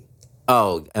Hermione.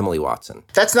 Oh, Emily Watson.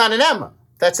 That's not an Emma.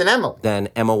 That's an Emily. Then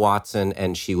Emma Watson,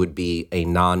 and she would be a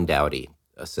non-dowdy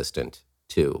assistant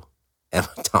to Emma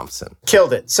Thompson.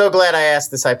 Killed it. So glad I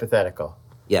asked this hypothetical.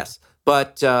 Yes.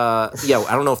 But, I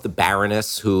don't know if the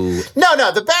Baroness who...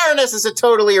 No, the Baroness is a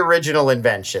totally original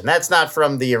invention. That's not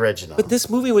from the original. But this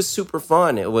movie was super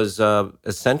fun. It was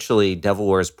essentially Devil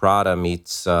Wears Prada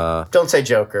meets... Don't say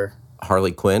Joker.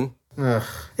 Harley Quinn.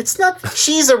 It's not,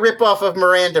 she's a ripoff of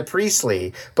Miranda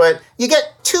Priestley, but you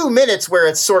get 2 minutes where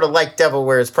it's sort of like Devil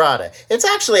Wears Prada. It's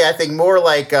actually, I think, more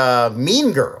like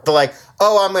Mean Girl. Like,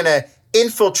 oh, I'm going to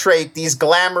infiltrate these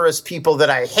glamorous people that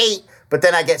I hate, but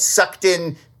then I get sucked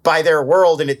in by their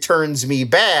world and it turns me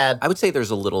bad. I would say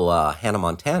there's a little Hannah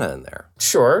Montana in there.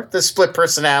 Sure, the split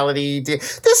personality.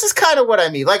 This is kind of what I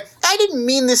mean. Like, I didn't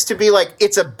mean this to be like,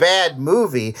 it's a bad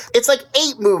movie. It's like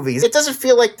 8 movies. It doesn't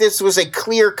feel like this was a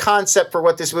clear concept for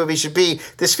what this movie should be.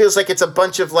 This feels like it's a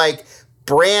bunch of like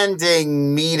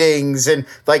branding meetings and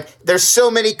like there's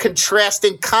so many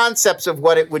contrasting concepts of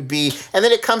what it would be. And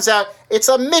then it comes out, it's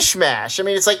a mishmash. I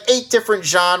mean, it's like 8 different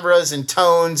genres and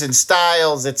tones and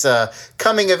styles. It's a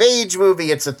coming of age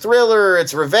movie. It's a thriller.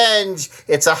 It's revenge.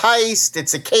 It's a heist.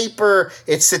 It's a caper.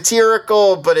 It's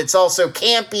satirical, but it's also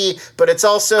campy, but it's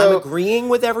also... I'm agreeing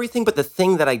with everything, but the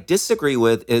thing that I disagree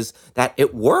with is that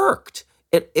it worked.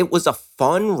 It was a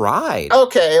fun ride.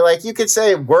 Okay, like you could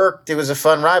say it worked, it was a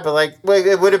fun ride, but like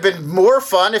it would have been more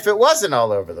fun if it wasn't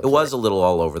all over the place. It was a little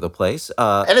all over the place.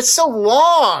 And it's so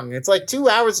long. It's like 2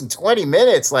 hours and 20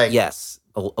 minutes. Like yes,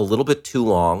 a little bit too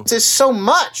long. There's so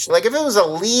much. Like if it was a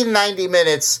lean 90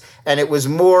 minutes and it was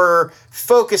more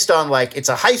focused on like it's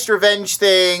a heist revenge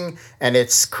thing and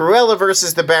it's Cruella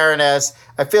versus the Baroness,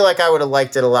 I feel like I would have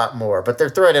liked it a lot more. But they're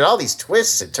throwing in all these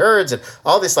twists and turns and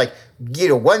all this like, you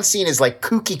know, one scene is like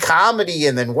kooky comedy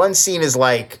and then one scene is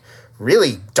like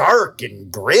really dark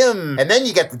and grim. And then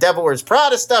you get the Devil Wears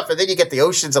Prada stuff and then you get the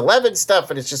Ocean's 11 stuff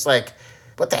and it's just like,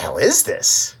 what the hell is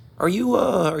this? Are you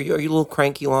a little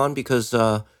cranky, Lon, because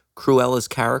Cruella's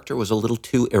character was a little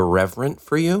too irreverent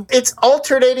for you? It's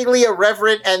alternatingly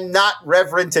irreverent and not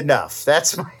reverent enough.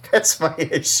 That's my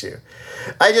issue.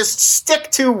 I just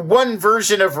stick to one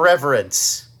version of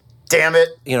reverence. Damn it.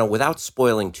 You know, without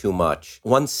spoiling too much,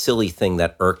 one silly thing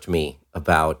that irked me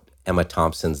about Emma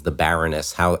Thompson's The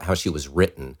Baroness, how she was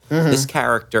written. Mm-hmm. This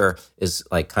character is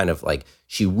like kind of like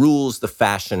she rules the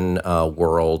fashion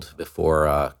world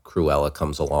before Cruella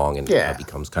comes along and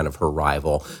becomes kind of her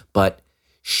rival. But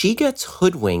she gets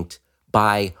hoodwinked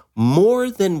by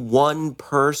more than one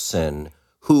person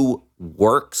who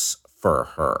works for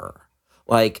her.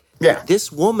 Like,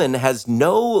 this woman has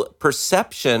no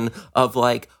perception of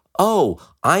like, oh,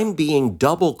 I'm being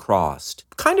double-crossed.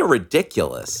 Kind of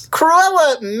ridiculous.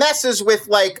 Cruella messes with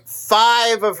like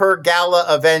 5 of her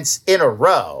gala events in a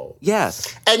row.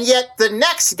 Yes. And yet the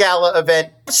next gala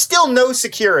event, still no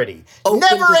security. Open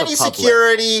never to any the public.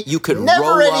 Security. You could never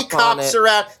roll any up cops on it.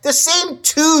 around. The same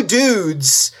 2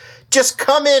 dudes just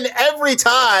come in every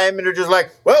time and are just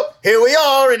like, well, here we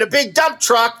are in a big dump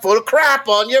truck full of crap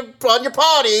on your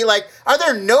party. Like, are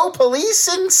there no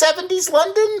police in 70s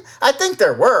London? I think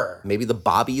there were. Maybe the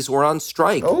Bobbies were on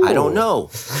strike. Ooh. I don't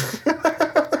know.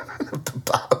 The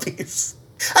Bobbies.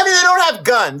 I mean, they don't have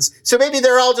guns, so maybe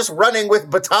they're all just running with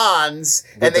batons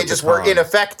and they just were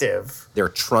ineffective. They're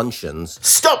truncheons.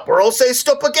 Stop, or I'll say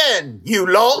stop again, you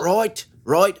lot.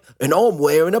 Right, and I'm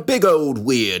wearing a big old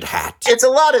weird hat. It's a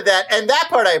lot of that, and that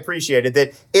part I appreciated,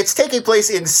 that it's taking place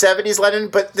in 70s London,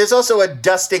 but there's also a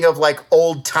dusting of, like,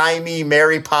 old-timey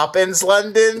Mary Poppins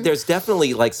London. There's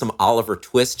definitely, like, some Oliver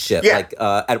Twist shit. Yeah. Like,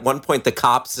 at one point, the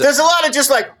cops... There's a lot of just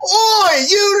like, oi,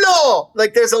 you lot!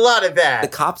 Like, there's a lot of that. The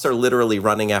cops are literally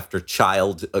running after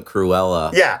child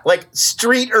Cruella. Yeah, like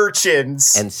street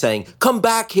urchins. And saying, come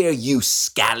back here, you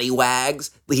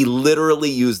scallywags. He literally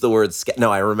used the word...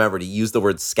 No, I remembered. He used the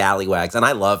word scallywags, and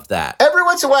I loved that. Every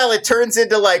once in a while, it turns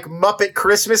into, like, Muppet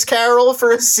Christmas Carol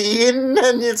for a scene,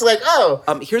 and it's like, oh.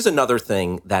 Here's another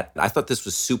thing that I thought this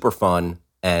was super fun,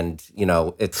 and, you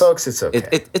know, it's... Folks, it's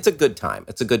okay. It's a good time.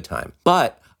 It's a good time.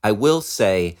 But I will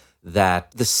say that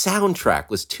the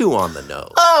soundtrack was too on the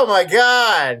nose. Oh, my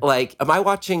God. Like, am I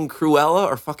watching Cruella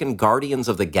or fucking Guardians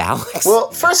of the Galaxy?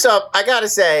 Well, first up, I gotta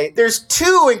say, there's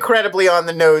 2 incredibly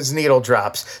on-the-nose needle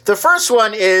drops. The first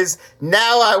one is,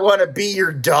 Now I Want to Be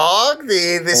Your Dog,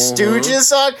 the Stooges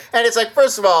song. And it's like,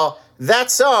 first of all, that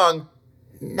song...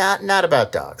 Not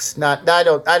about dogs.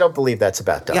 I don't believe that's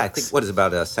about dogs. Yeah, I think what is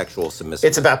about a sexual submissive.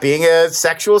 It's about being a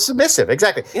sexual submissive,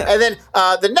 exactly. Yeah. And then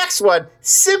the next one,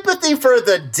 Sympathy for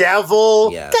the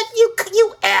Devil. Yeah.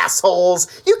 You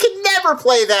assholes. You can never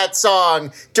play that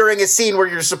song during a scene where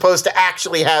you're supposed to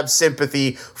actually have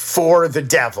sympathy for the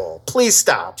devil. Please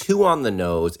stop. Too on the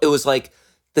nose. It was like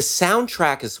the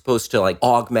soundtrack is supposed to like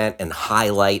augment and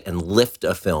highlight and lift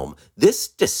a film. This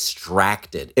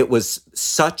distracted. It was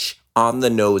such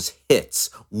on-the-nose hits,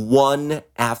 one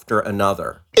after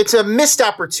another. It's a missed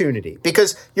opportunity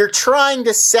because you're trying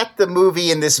to set the movie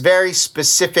in this very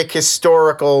specific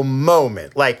historical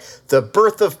moment, like the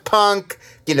birth of punk,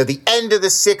 the end of the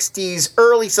 60s,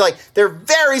 early, so like they're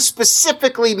very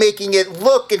specifically making it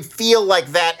look and feel like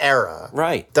that era.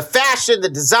 Right. The fashion, the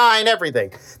design,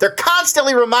 everything. They're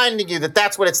constantly reminding you that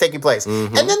that's when it's taking place.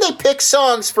 Mm-hmm. And then they pick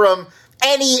songs from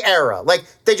any era. Like,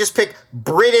 they just pick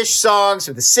British songs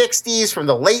from the 60s, from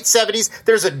the late 70s.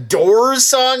 There's a Doors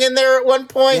song in there at one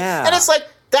point. Yeah. And it's like,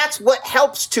 that's what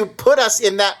helps to put us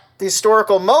in that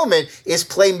historical moment, is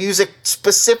play music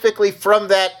specifically from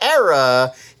that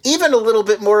era, even a little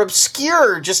bit more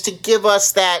obscure, just to give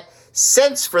us that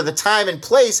sense for the time and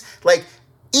place. Like,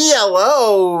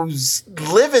 ELO's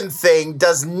Living Thing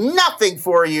does nothing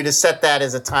for you to set that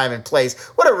as a time and place.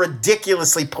 What a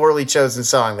ridiculously poorly chosen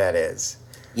song that is.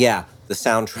 Yeah, the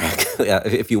soundtrack,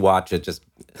 if you watch it,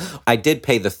 I did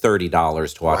pay the $30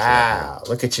 to watch it. Wow,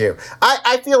 look at you.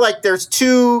 I feel like there's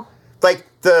two, like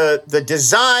the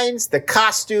designs, the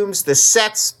costumes, the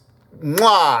sets,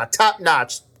 top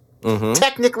notch. Mm-hmm.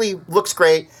 Technically looks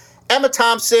great. Emma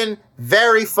Thompson,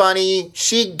 very funny.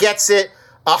 She gets it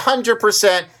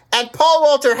 100%. And Paul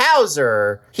Walter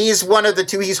Hauser, he's one of the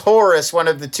two. He's Horace, one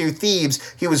of the two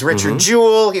thieves. He was Richard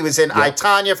Jewell. He was in I,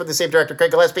 Tonya from the same director,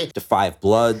 Craig Gillespie. The Five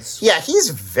Bloods. Yeah, he's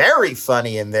very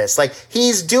funny in this. Like,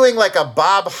 he's doing like a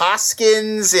Bob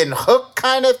Hoskins in Hook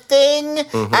kind of thing.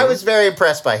 Mm-hmm. I was very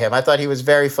impressed by him. I thought he was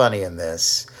very funny in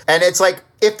this. And it's like,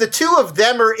 if the two of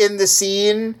them are in the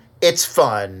scene, it's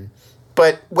fun.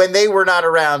 But when they were not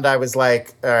around, I was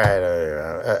like, all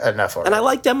right, enough already. And I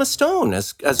liked Emma Stone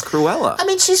as Cruella. I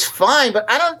mean, she's fine, but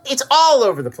it's all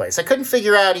over the place. I couldn't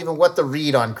figure out even what the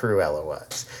read on Cruella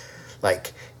was.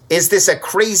 Like, is this a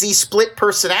crazy split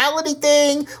personality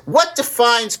thing? What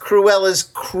defines Cruella's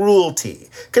cruelty?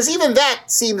 Because even that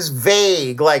seems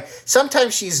vague. Like,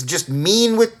 sometimes she's just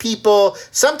mean with people.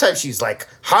 Sometimes she's, like,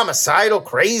 homicidal,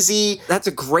 crazy. That's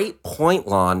a great point,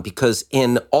 Lon, because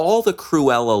in all the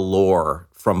Cruella lore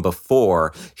from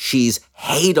before, she's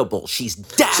hateable. She's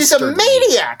dastardly. She's a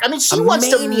maniac. I mean, she wants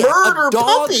to murder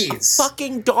puppies. A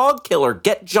fucking dog killer.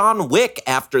 Get John Wick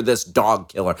after this dog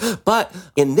killer. But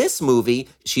in this movie,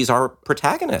 she's our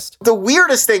protagonist. The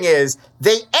weirdest thing is,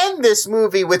 they end this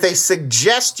movie with a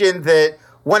suggestion that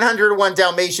 101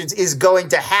 Dalmatians is going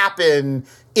to happen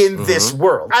in this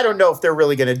world. I don't know if they're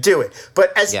really going to do it,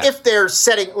 but as if they're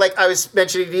setting, like I was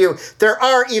mentioning to you, there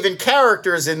are even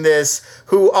characters in this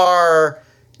who are,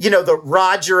 the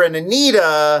Roger and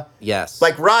Anita. Yes.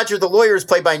 Like Roger, the lawyer, is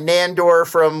played by Nandor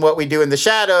from What We Do in the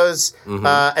Shadows.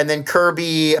 And then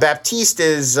Kirby Baptiste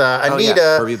is Anita. Oh,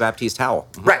 yeah. Kirby Baptiste Howell.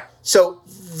 Mm-hmm. Right. So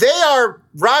they are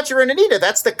Roger and Anita.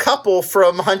 That's the couple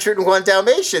from 101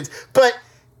 Dalmatians. But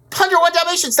 101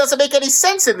 Dalmatians doesn't make any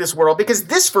sense in this world, because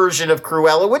this version of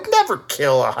Cruella would never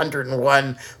kill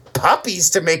 101 puppies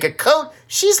to make a coat.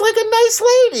 She's like a nice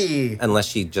lady. Unless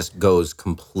she just goes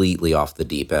completely off the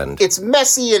deep end. It's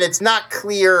messy and it's not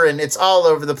clear and it's all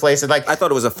over the place. And like, I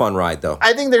thought it was a fun ride, though.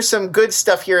 I think there's some good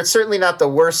stuff here. It's certainly not the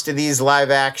worst of these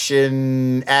live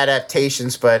action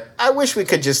adaptations, but I wish we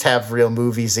could just have real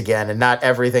movies again and not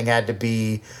everything had to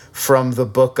be from the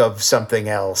book of something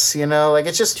else. Like,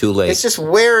 it's just too late. It's just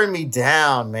wearing me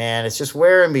down, man. It's just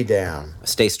wearing me down.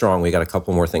 Stay strong. We got a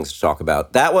couple more things to talk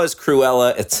about. That was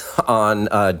Cruella. It's on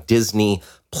Disney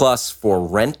Plus for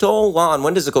rental. Lon,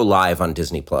 when does it go live on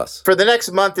Disney Plus? For the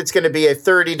next month, it's going to be a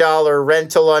 $30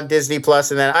 rental on Disney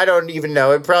Plus, and then I don't even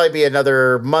know. It'd probably be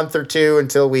another month or two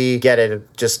until we get it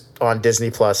just on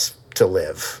Disney Plus to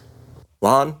live.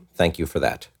 Lon, thank you for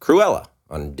that. Cruella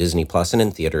on Disney Plus and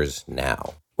in theaters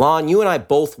now. Lon, you and I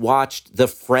both watched the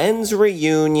Friends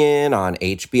reunion on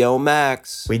HBO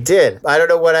Max. We did. I don't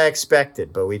know what I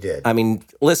expected, but we did. I mean,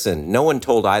 listen, no one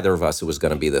told either of us it was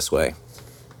going to be this way.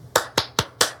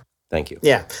 Thank you.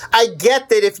 Yeah. I get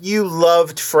that if you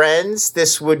loved Friends,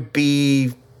 this would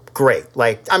be great.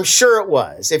 Like, I'm sure it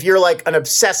was. If you're like an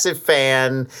obsessive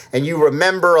fan and you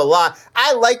remember a lot.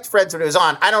 I liked Friends when it was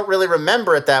on. I don't really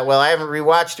remember it that well. I haven't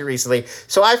rewatched it recently.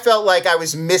 So I felt like I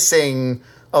was missing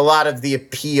a lot of the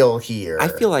appeal here. I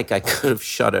feel like I could have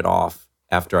shut it off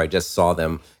after I just saw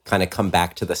them kind of come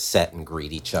back to the set and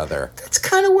greet each other. That's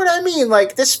kind of what I mean.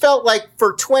 Like, this felt like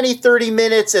for 20, 30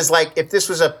 minutes as like if this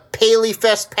was a Paley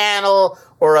Fest panel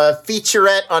or a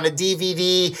featurette on a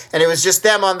DVD, and it was just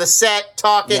them on the set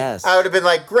talking, Yes. I would have been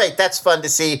like, great, that's fun to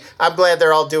see. I'm glad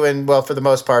they're all doing, well, for the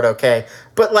most part, okay.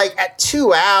 But like at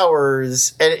 2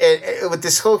 hours and with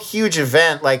this whole huge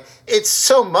event, like it's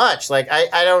so much. Like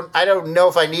I don't know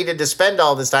if I needed to spend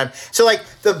all this time. So like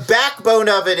the backbone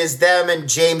of it is them and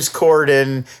James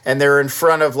Corden, and they're in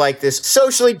front of like this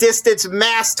socially distanced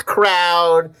masked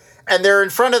crowd, and they're in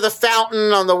front of the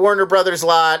fountain on the Warner Brothers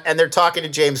lot, and they're talking to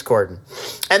James Corden.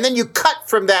 And then you cut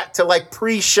from that to like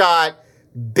pre-shot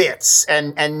bits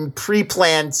and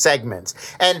pre-planned segments.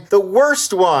 And the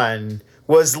worst one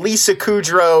was Lisa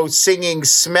Kudrow singing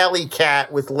Smelly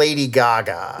Cat with Lady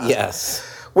Gaga. Yes.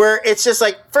 Where it's just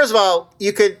like, first of all,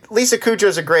 Lisa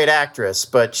Kudrow's a great actress,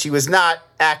 but she was not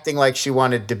acting like she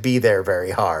wanted to be there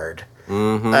very hard.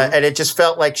 Mm-hmm. And it just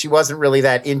felt like she wasn't really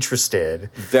that interested.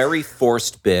 Very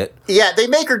forced bit. Yeah, they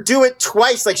make her do it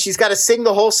twice. Like she's got to sing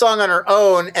the whole song on her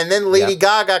own, and then Lady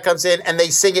Gaga comes in and they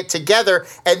sing it together,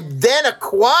 and then a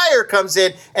choir comes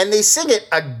in and they sing it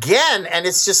again, and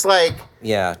it's just like,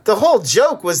 the whole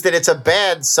joke was that it's a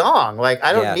bad song. Like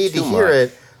I don't need to hear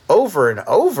it over and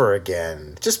over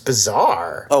again. Just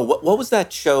bizarre. Oh, what was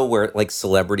that show where like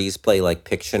celebrities play like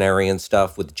Pictionary and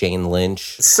stuff with Jane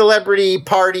Lynch? Celebrity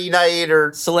Party Night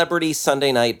or Celebrity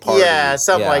Sunday Night Party. Yeah,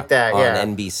 something like that.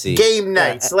 On NBC. Game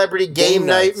Night. Celebrity Game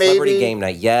Night, maybe? Celebrity Game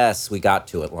Night. Yes, we got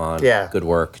to it, Lon. Yeah. Good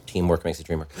work. Teamwork makes a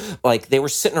dream work. Like, they were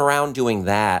sitting around doing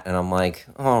that, and I'm like,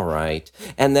 all right.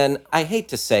 And then, I hate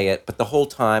to say it, but the whole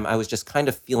time, I was just kind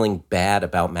of feeling bad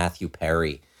about Matthew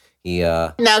Perry.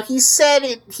 Now, he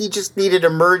said he just needed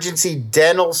emergency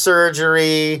dental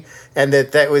surgery, and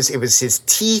it was his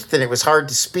teeth, and it was hard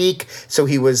to speak, so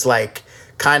he was like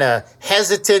kind of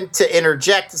hesitant to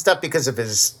interject and stuff because of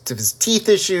his teeth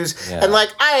issues. Yeah. And like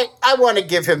I want to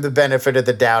give him the benefit of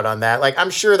the doubt on that. Like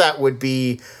I'm sure that would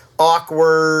be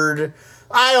awkward.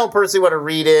 I don't personally want to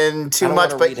read in too much,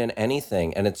 but read in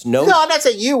anything, and it's no. I'm not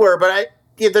saying you were, but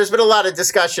there's been a lot of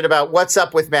discussion about what's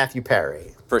up with Matthew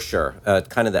Perry. For sure.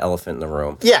 Kind of the elephant in the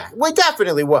room. Yeah, well, it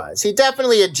definitely was. He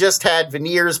definitely had just had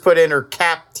veneers put in or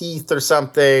cap teeth or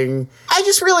something. I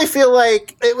just really feel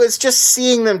like it was just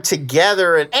seeing them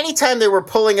together, and anytime they were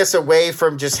pulling us away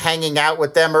from just hanging out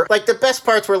with them, or like the best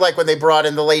parts were like when they brought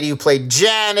in the lady who played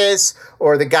Janice,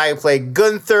 or the guy who played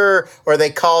Gunther, or they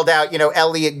called out,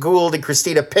 Elliot Gould and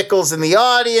Christina Pickles in the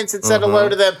audience and said hello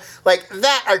to them. Like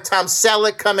that, or Tom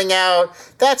Selleck coming out.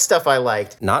 That stuff I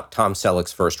liked. Not Tom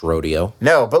Selleck's first rodeo.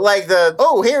 No, but like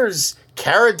here's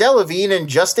Cara Delevingne and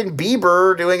Justin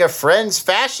Bieber doing a Friends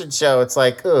fashion show. It's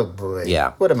like, oh boy.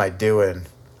 Yeah. What am I doing?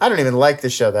 I don't even like the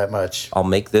show that much. I'll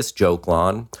make this joke,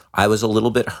 Lon. I was a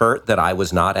little bit hurt that I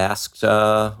was not asked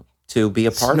to be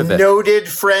a part of it. Noted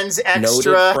Friends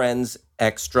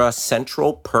extra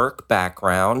Central Perk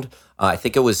background. I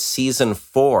think it was season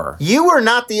 4. You were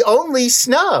not the only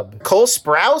snub. Cole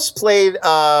Sprouse played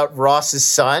Ross's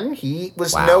son. He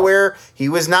was nowhere. He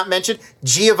was not mentioned.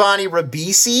 Giovanni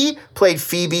Ribisi played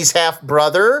Phoebe's half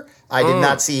brother. I did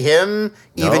not see him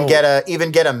even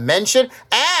get a mention.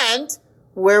 And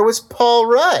where was Paul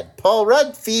Rudd? Paul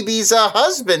Rudd, Phoebe's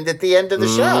husband at the end of the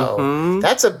show.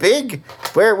 That's a big.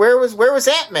 Where was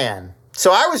that man?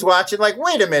 So I was watching like,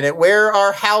 wait a minute, where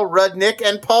are Hal Rudnick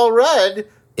and Paul Rudd?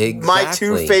 Exactly. My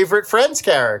 2 favorite Friends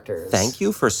characters. Thank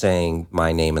you for saying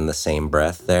my name in the same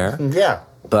breath there. Yeah.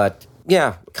 But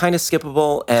yeah, kind of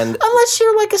skippable. And unless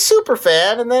you're like a super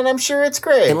fan, and then I'm sure it's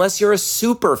great. Unless you're a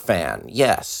super fan,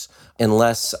 yes.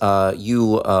 Unless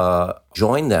you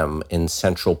join them in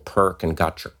Central Perk and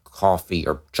got your coffee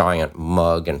or giant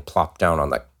mug and plop down on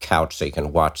the couch so you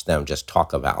can watch them just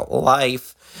talk about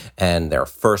life and their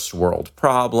first world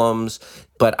problems.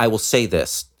 But I will say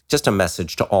this, just a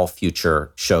message to all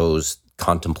future shows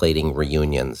contemplating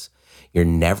reunions. You're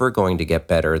never going to get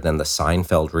better than the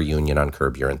Seinfeld reunion on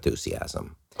Curb Your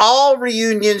Enthusiasm. All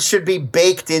reunions should be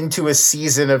baked into a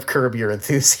season of Curb Your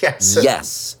Enthusiasm.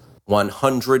 Yes.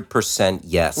 100%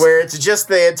 yes. Where it's just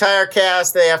the entire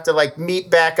cast, they have to like meet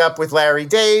back up with Larry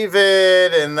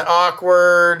David and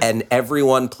awkward. And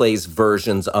everyone plays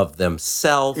versions of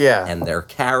themselves and their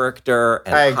character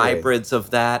and hybrids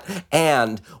of that.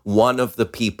 And one of the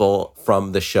people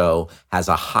from the show has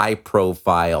a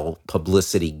high-profile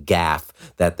publicity gaffe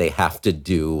that they have to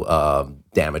do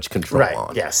damage control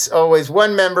on. Yes. Always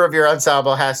one member of your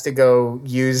ensemble has to go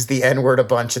use the N-word a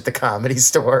bunch at the Comedy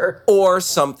Store. Or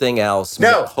something else.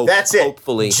 No, that's it.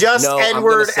 Hopefully. Just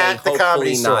N-word at the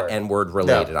Comedy Store. Hopefully not N-word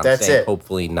related. No, that's I'm saying it.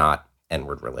 hopefully not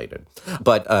N-word related.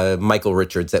 But Michael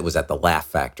Richards, that was at the Laugh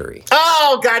Factory.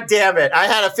 Oh, God damn it. I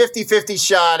had a 50-50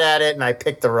 shot at it, and I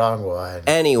picked the wrong one.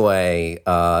 Anyway,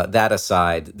 that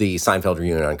aside, the Seinfeld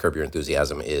reunion on Curb Your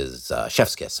Enthusiasm is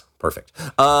chef's kiss. Perfect.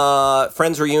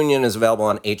 Friends Reunion is available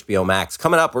on HBO Max.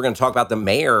 Coming up, we're going to talk about the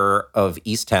Mayor of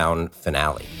Easttown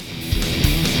finale.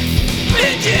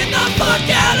 Binging the fuck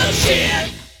out of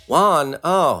shit. Juan,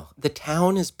 the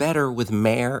town is better with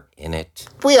Mayor in it.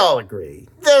 We all agree.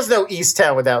 There's no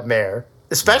Easttown without Mayor,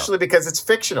 especially because it's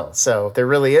fictional, so there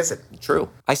really isn't. True.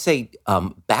 I say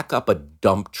back up a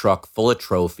dump truck full of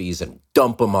trophies and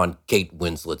dump them on Kate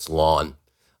Winslet's lawn.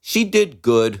 She did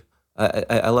good.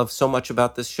 I love so much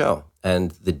about this show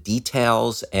and the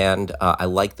details, and I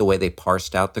like the way they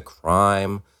parsed out the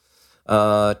crime.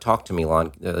 Talk to me,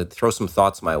 Lon. Throw some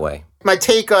thoughts my way. My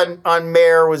take on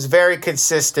Mayor was very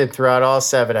consistent throughout all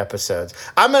 7 episodes.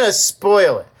 I'm going to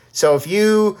spoil it. So if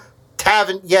you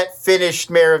haven't yet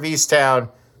finished Mayor of Easttown,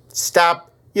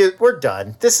 stop. We're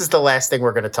done. This is the last thing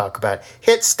we're going to talk about.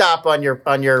 Hit stop on your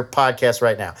podcast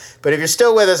right now. But if you're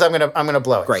still with us, I'm going to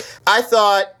blow it. Great. I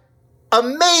thought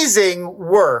amazing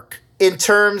work in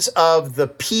terms of the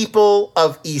people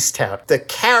of Easttown, the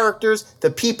characters, the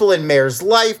people in Mayor's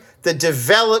life, the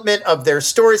development of their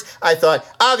stories. I thought,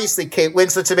 obviously, Kate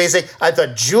Winslet's amazing. I thought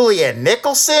Julianne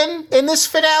Nicholson in this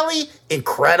finale,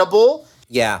 incredible.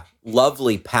 Yeah,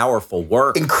 lovely, powerful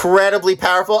work. Incredibly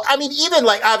powerful. I mean, even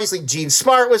obviously, Jean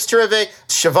Smart was terrific.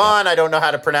 Siobhan, I don't know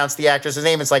how to pronounce the actress'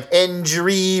 name. It's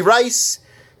Ndri Rice.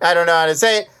 I don't know how to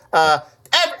say it.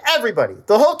 Everybody,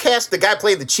 the whole cast, the guy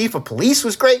playing the chief of police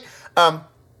was great. The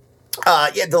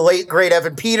late, great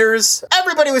Evan Peters.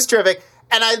 Everybody was terrific.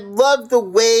 And I loved the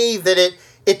way that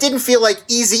it didn't feel like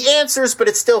easy answers, but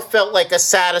it still felt like a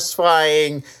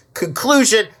satisfying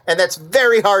conclusion. And that's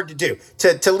very hard to do,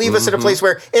 to leave us in a place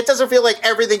where it doesn't feel like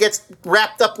everything gets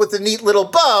wrapped up with a neat little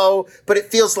bow, but it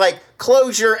feels like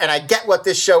closure. And I get what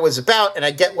this show was about, and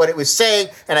I get what it was saying,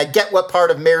 and I get what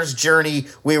part of Mayor's journey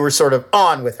we were sort of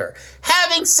on with her.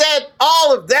 Having said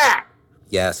all of that,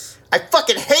 yes, I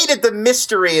fucking hated the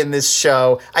mystery in this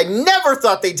show. I never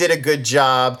thought they did a good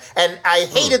job, and I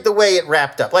hated the way it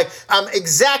wrapped up. I'm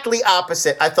exactly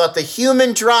opposite. I thought the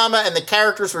human drama and the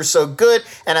characters were so good,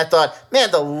 and I thought,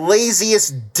 man, the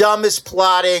laziest, dumbest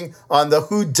plotting on the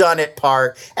whodunit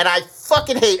part. And I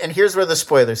fucking hate, and here's where the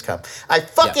spoilers come. I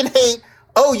fucking hate,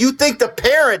 oh, you think the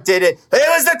parent did it. It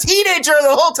was the teenager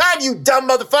the whole time, you dumb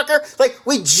motherfucker.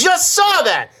 We just saw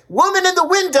that. Woman in the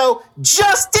window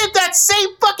just did that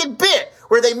same fucking bit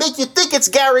where they make you think it's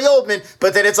Gary Oldman,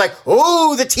 but then it's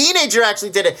oh, the teenager actually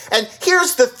did it. And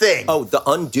here's the thing. Oh, The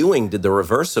Undoing did the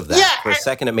reverse of that. Yeah, For a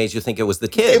second, it made you think it was the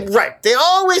kid. Right. They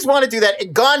always want to do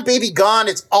that. Gone Baby Gone,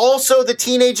 it's also the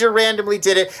teenager randomly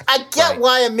did it. I get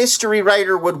why a mystery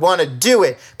writer would want to do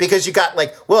it, because you got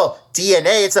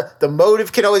DNA, the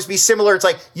motive can always be similar. It's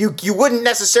you wouldn't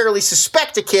necessarily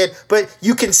suspect a kid, but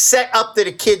you can set up that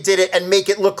a kid did it and make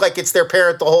it look like it's their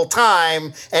parent the whole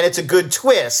time, and it's a good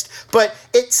twist. But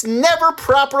it's never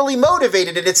properly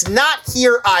motivated, and it's not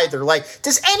here either.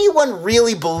 Does anyone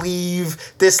really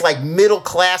believe this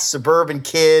middle-class suburban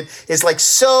kid is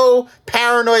so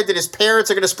paranoid that his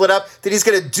parents are going to split up that he's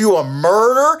going to do a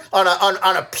murder on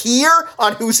a peer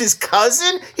on who's his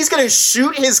cousin? He's going to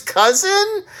shoot his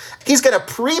cousin? He's going to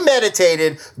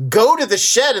premeditated go to the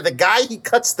shed of the guy he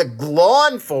cuts the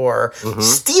lawn for,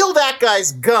 steal that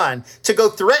guy's gun to go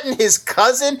threaten his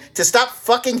cousin to stop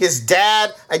fucking his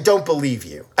dad. I don't believe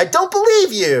you. I don't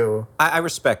believe you. I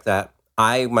respect that.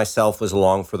 I myself was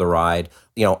along for the ride.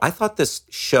 I thought this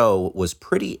show was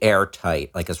pretty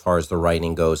airtight, as far as the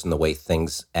writing goes and the way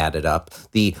things added up,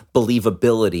 the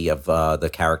believability of the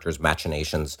characters'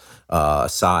 machinations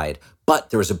aside.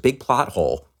 But there was a big plot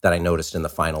hole that I noticed in the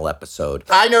final episode.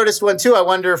 I noticed one too. I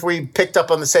wonder if we picked up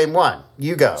on the same one.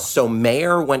 You go. So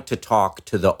Mayor went to talk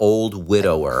to the old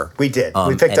widower. We did.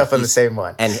 We picked up on the same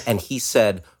one. And he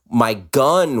said, my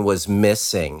gun was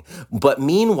missing. But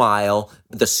meanwhile,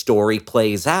 the story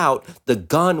plays out. The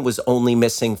gun was only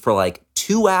missing for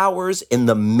 2 hours in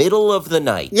the middle of the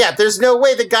night. Yeah, there's no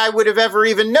way the guy would have ever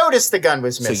even noticed the gun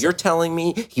was missing. So you're telling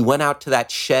me he went out to that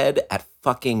shed at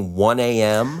fucking 1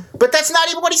 a.m.? But that's not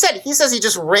even what he said. He says he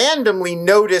just randomly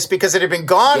noticed because it had been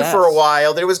gone for a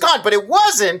while that it was gone. But it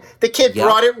wasn't. The kid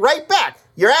brought it right back.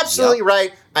 You're absolutely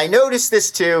right. I noticed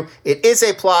this too. It is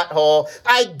a plot hole.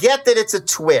 I get that it's a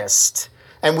twist.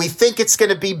 and we think it's going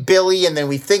to be Billy, and then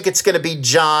we think it's going to be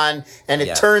John, and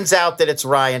it turns out that it's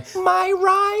Ryan. My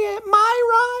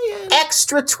Ryan.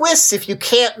 Extra twists, if you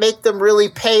can't make them really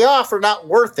pay off, are not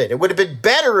worth it. It would have been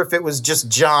better if it was just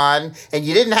John, and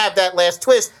you didn't have that last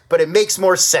twist, but it makes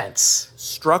more sense.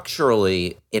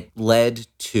 Structurally, it led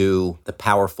to the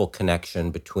powerful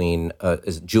connection between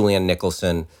Julianne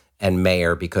Nicholson and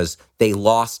Mayer, because they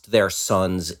lost their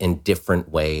sons in different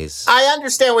ways. I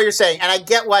understand what you're saying, and I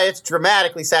get why it's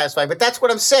dramatically satisfying, but that's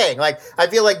what I'm saying. Like, I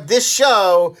feel like this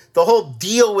show, the whole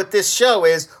deal with this show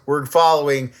is we're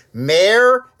following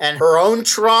Mayer and her own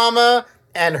trauma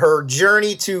and her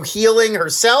journey to healing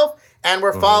herself, and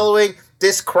we're following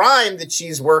this crime that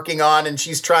she's working on and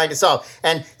she's trying to solve.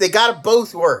 And they got to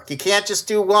both work. You can't just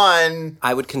do one.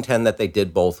 I would contend that they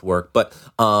did both work, but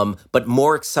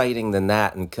more exciting than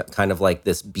that, and kind of like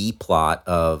this B plot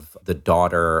of the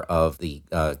daughter of the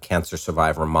cancer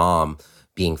survivor mom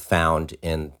being found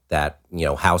in that,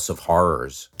 house of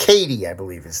horrors. Katie, I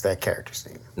believe, is that character's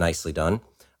name. Nicely done.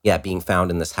 Yeah, being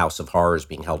found in this house of horrors,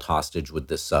 being held hostage with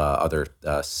this other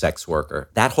sex worker.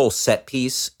 That whole set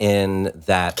piece in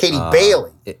that... Katie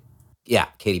Bailey.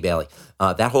 Katie Bailey.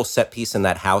 That whole set piece in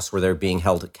that house where they're being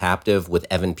held captive with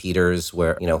Evan Peters,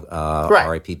 where,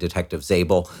 R.I.P. Detective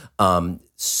Zabel.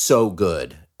 So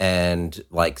good. And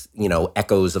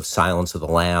echoes of Silence of the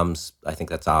Lambs. I think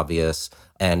that's obvious.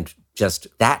 And just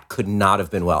that could not have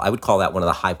been well. I would call that one of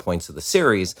the high points of the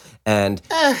series. And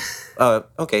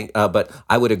but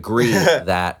I would agree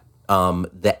that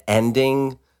the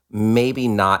ending maybe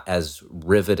not as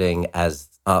riveting as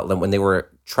when they were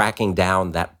tracking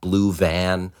down that blue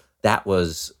van. That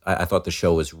was, I thought the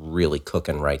show was really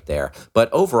cooking right there. But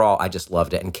overall, I just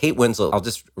loved it. And Kate Winslet, I'll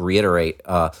just reiterate,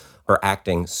 her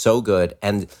acting so good.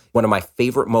 And one of my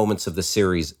favorite moments of the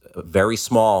series, very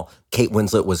small, Kate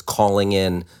Winslet was calling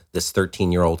in this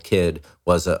 13-year-old kid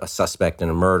was a suspect in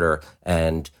a murder.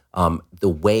 And the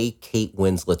way Kate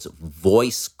Winslet's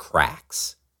voice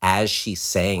cracks as she's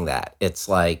saying that, it's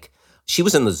like she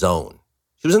was in the zone.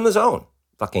 She was in the zone.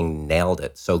 Fucking nailed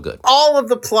it. So good. All of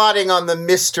the plotting on the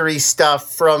mystery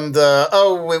stuff from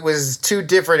it was too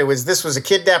different. This was a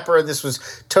kidnapper. This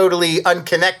was totally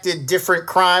unconnected, different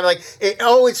crime. Like, it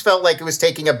always felt like it was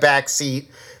taking a backseat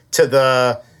to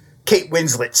the Kate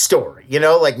Winslet story.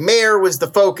 Like Mayer was the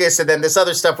focus and then this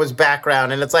other stuff was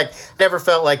background. And it's like, never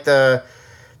felt like the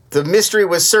mystery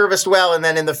was serviced well, and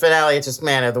then in the finale, it just,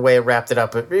 the way it wrapped it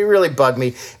up, it really bugged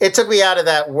me. It took me out of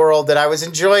that world that I was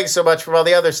enjoying so much from all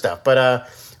the other stuff. But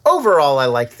overall, I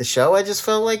liked the show. I just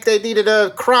felt like they needed a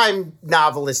crime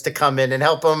novelist to come in and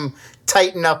help them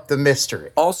tighten up the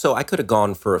mystery. Also, I could have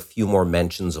gone for a few more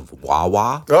mentions of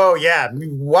Wawa. Oh, yeah.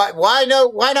 Why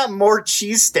not more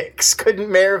cheesesteaks? Couldn't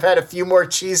Mayer have had a few more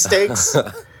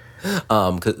cheesesteaks?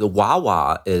 Because the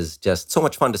Wawa is just so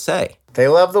much fun to say. They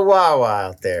love the Wawa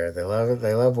out there. They love it.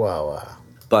 They love Wawa.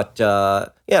 But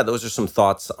those are some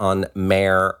thoughts on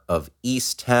Mayor of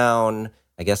Easttown.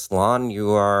 I guess, Lon,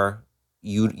 you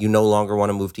no longer want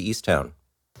to move to Easttown.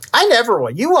 I never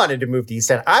want. You wanted to move to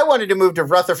Easttown. I wanted to move to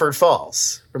Rutherford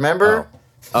Falls. Remember?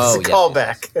 Oh, it's a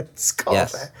callback. It's a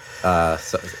callback. Yes.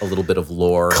 So a little bit of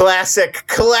lore. Classic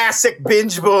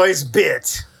Binge Boys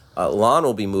bit. Lon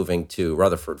will be moving to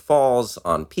Rutherford Falls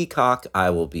on Peacock.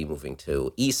 I will be moving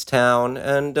to Easttown.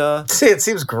 And see, it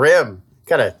seems grim.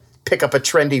 Gotta pick up a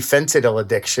trendy fentanyl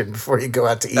addiction before you go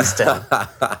out to Easttown.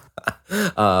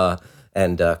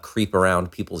 And creep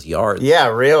around people's yards. Yeah,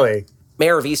 really.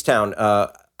 Mayor of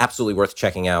Easttown, absolutely worth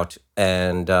checking out.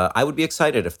 And I would be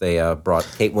excited if they brought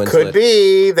Kate Winslet. Could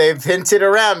be. They've hinted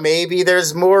around. Maybe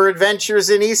there's more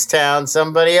adventures in Easttown.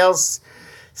 Somebody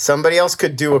else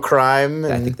could do a crime.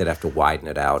 I think they'd have to widen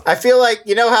it out. I feel like,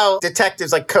 how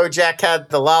detectives like Kojak had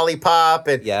the lollipop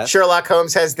and Sherlock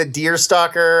Holmes has the deer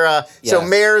stalker. So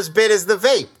Mayer's bit is the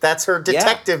vape. That's her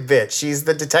detective bit. She's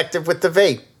the detective with the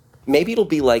vape. Maybe it'll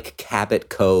be like Cabot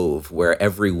Cove, where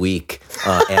every week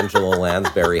Angela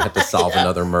Lansbury had to solve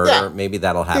another murder. Yeah. Maybe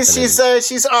that'll happen.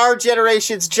 She's our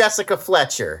generation's Jessica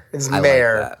Fletcher is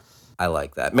Mayor. I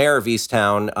like that. Mayor of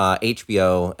Easttown,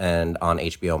 HBO, and on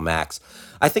HBO Max.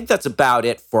 I think that's about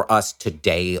it for us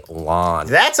today, Lon.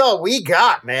 That's all we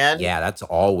got, man. Yeah, that's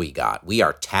all we got. We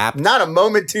are tapped. Not a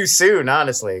moment too soon,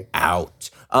 honestly. Out.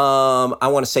 I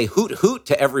want to say hoot hoot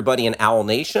to everybody in Owl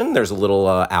Nation. There's a little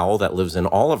owl that lives in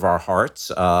all of our hearts.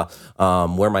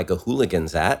 Where my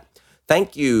Gahooligans at.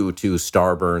 Thank you to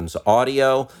Starburns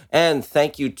Audio, and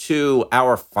thank you to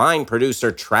our fine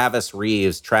producer, Travis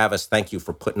Reeves. Travis, thank you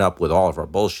for putting up with all of our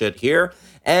bullshit here.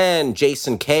 And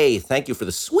Jason K., thank you for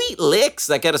the sweet licks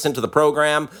that get us into the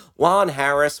program. Juan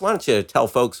Harris, why don't you tell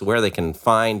folks where they can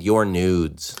find your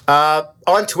nudes?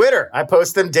 On Twitter. I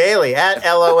post them daily at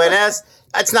LONS.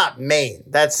 That's not main.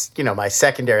 That's, my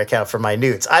secondary account for my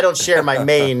nudes. I don't share my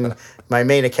main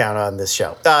account on this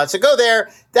show. So go there.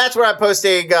 That's where I'm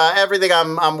posting everything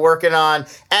I'm working on.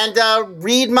 And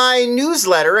read my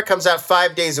newsletter. It comes out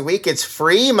 5 days a week. It's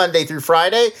free Monday through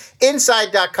Friday.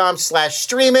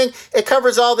 Inside.com/streaming. It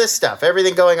covers all this stuff.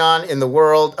 Everything going on in the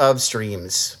world of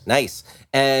streams. Nice.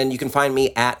 And you can find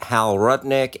me at Hal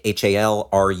Rudnick,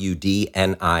 HALRUDNICK,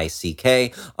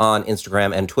 on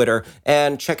Instagram and Twitter.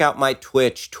 And check out my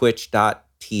Twitch, twitch.tv/Hal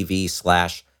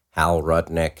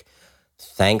Rudnick.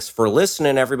 Thanks for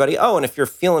listening, everybody. Oh, and if you're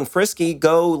feeling frisky,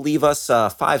 go leave us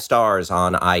 5 stars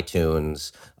on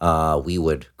iTunes. We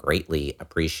would greatly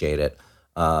appreciate it.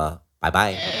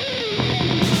 Bye-bye.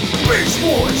 Bitch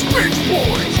boys, bitch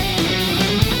boys.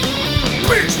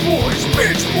 Bitch boys,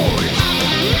 bitch boys.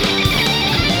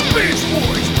 Bitch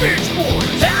boys, bitch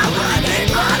boys. How are they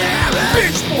not having?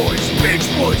 Bitch boys, bitch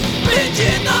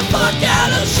in the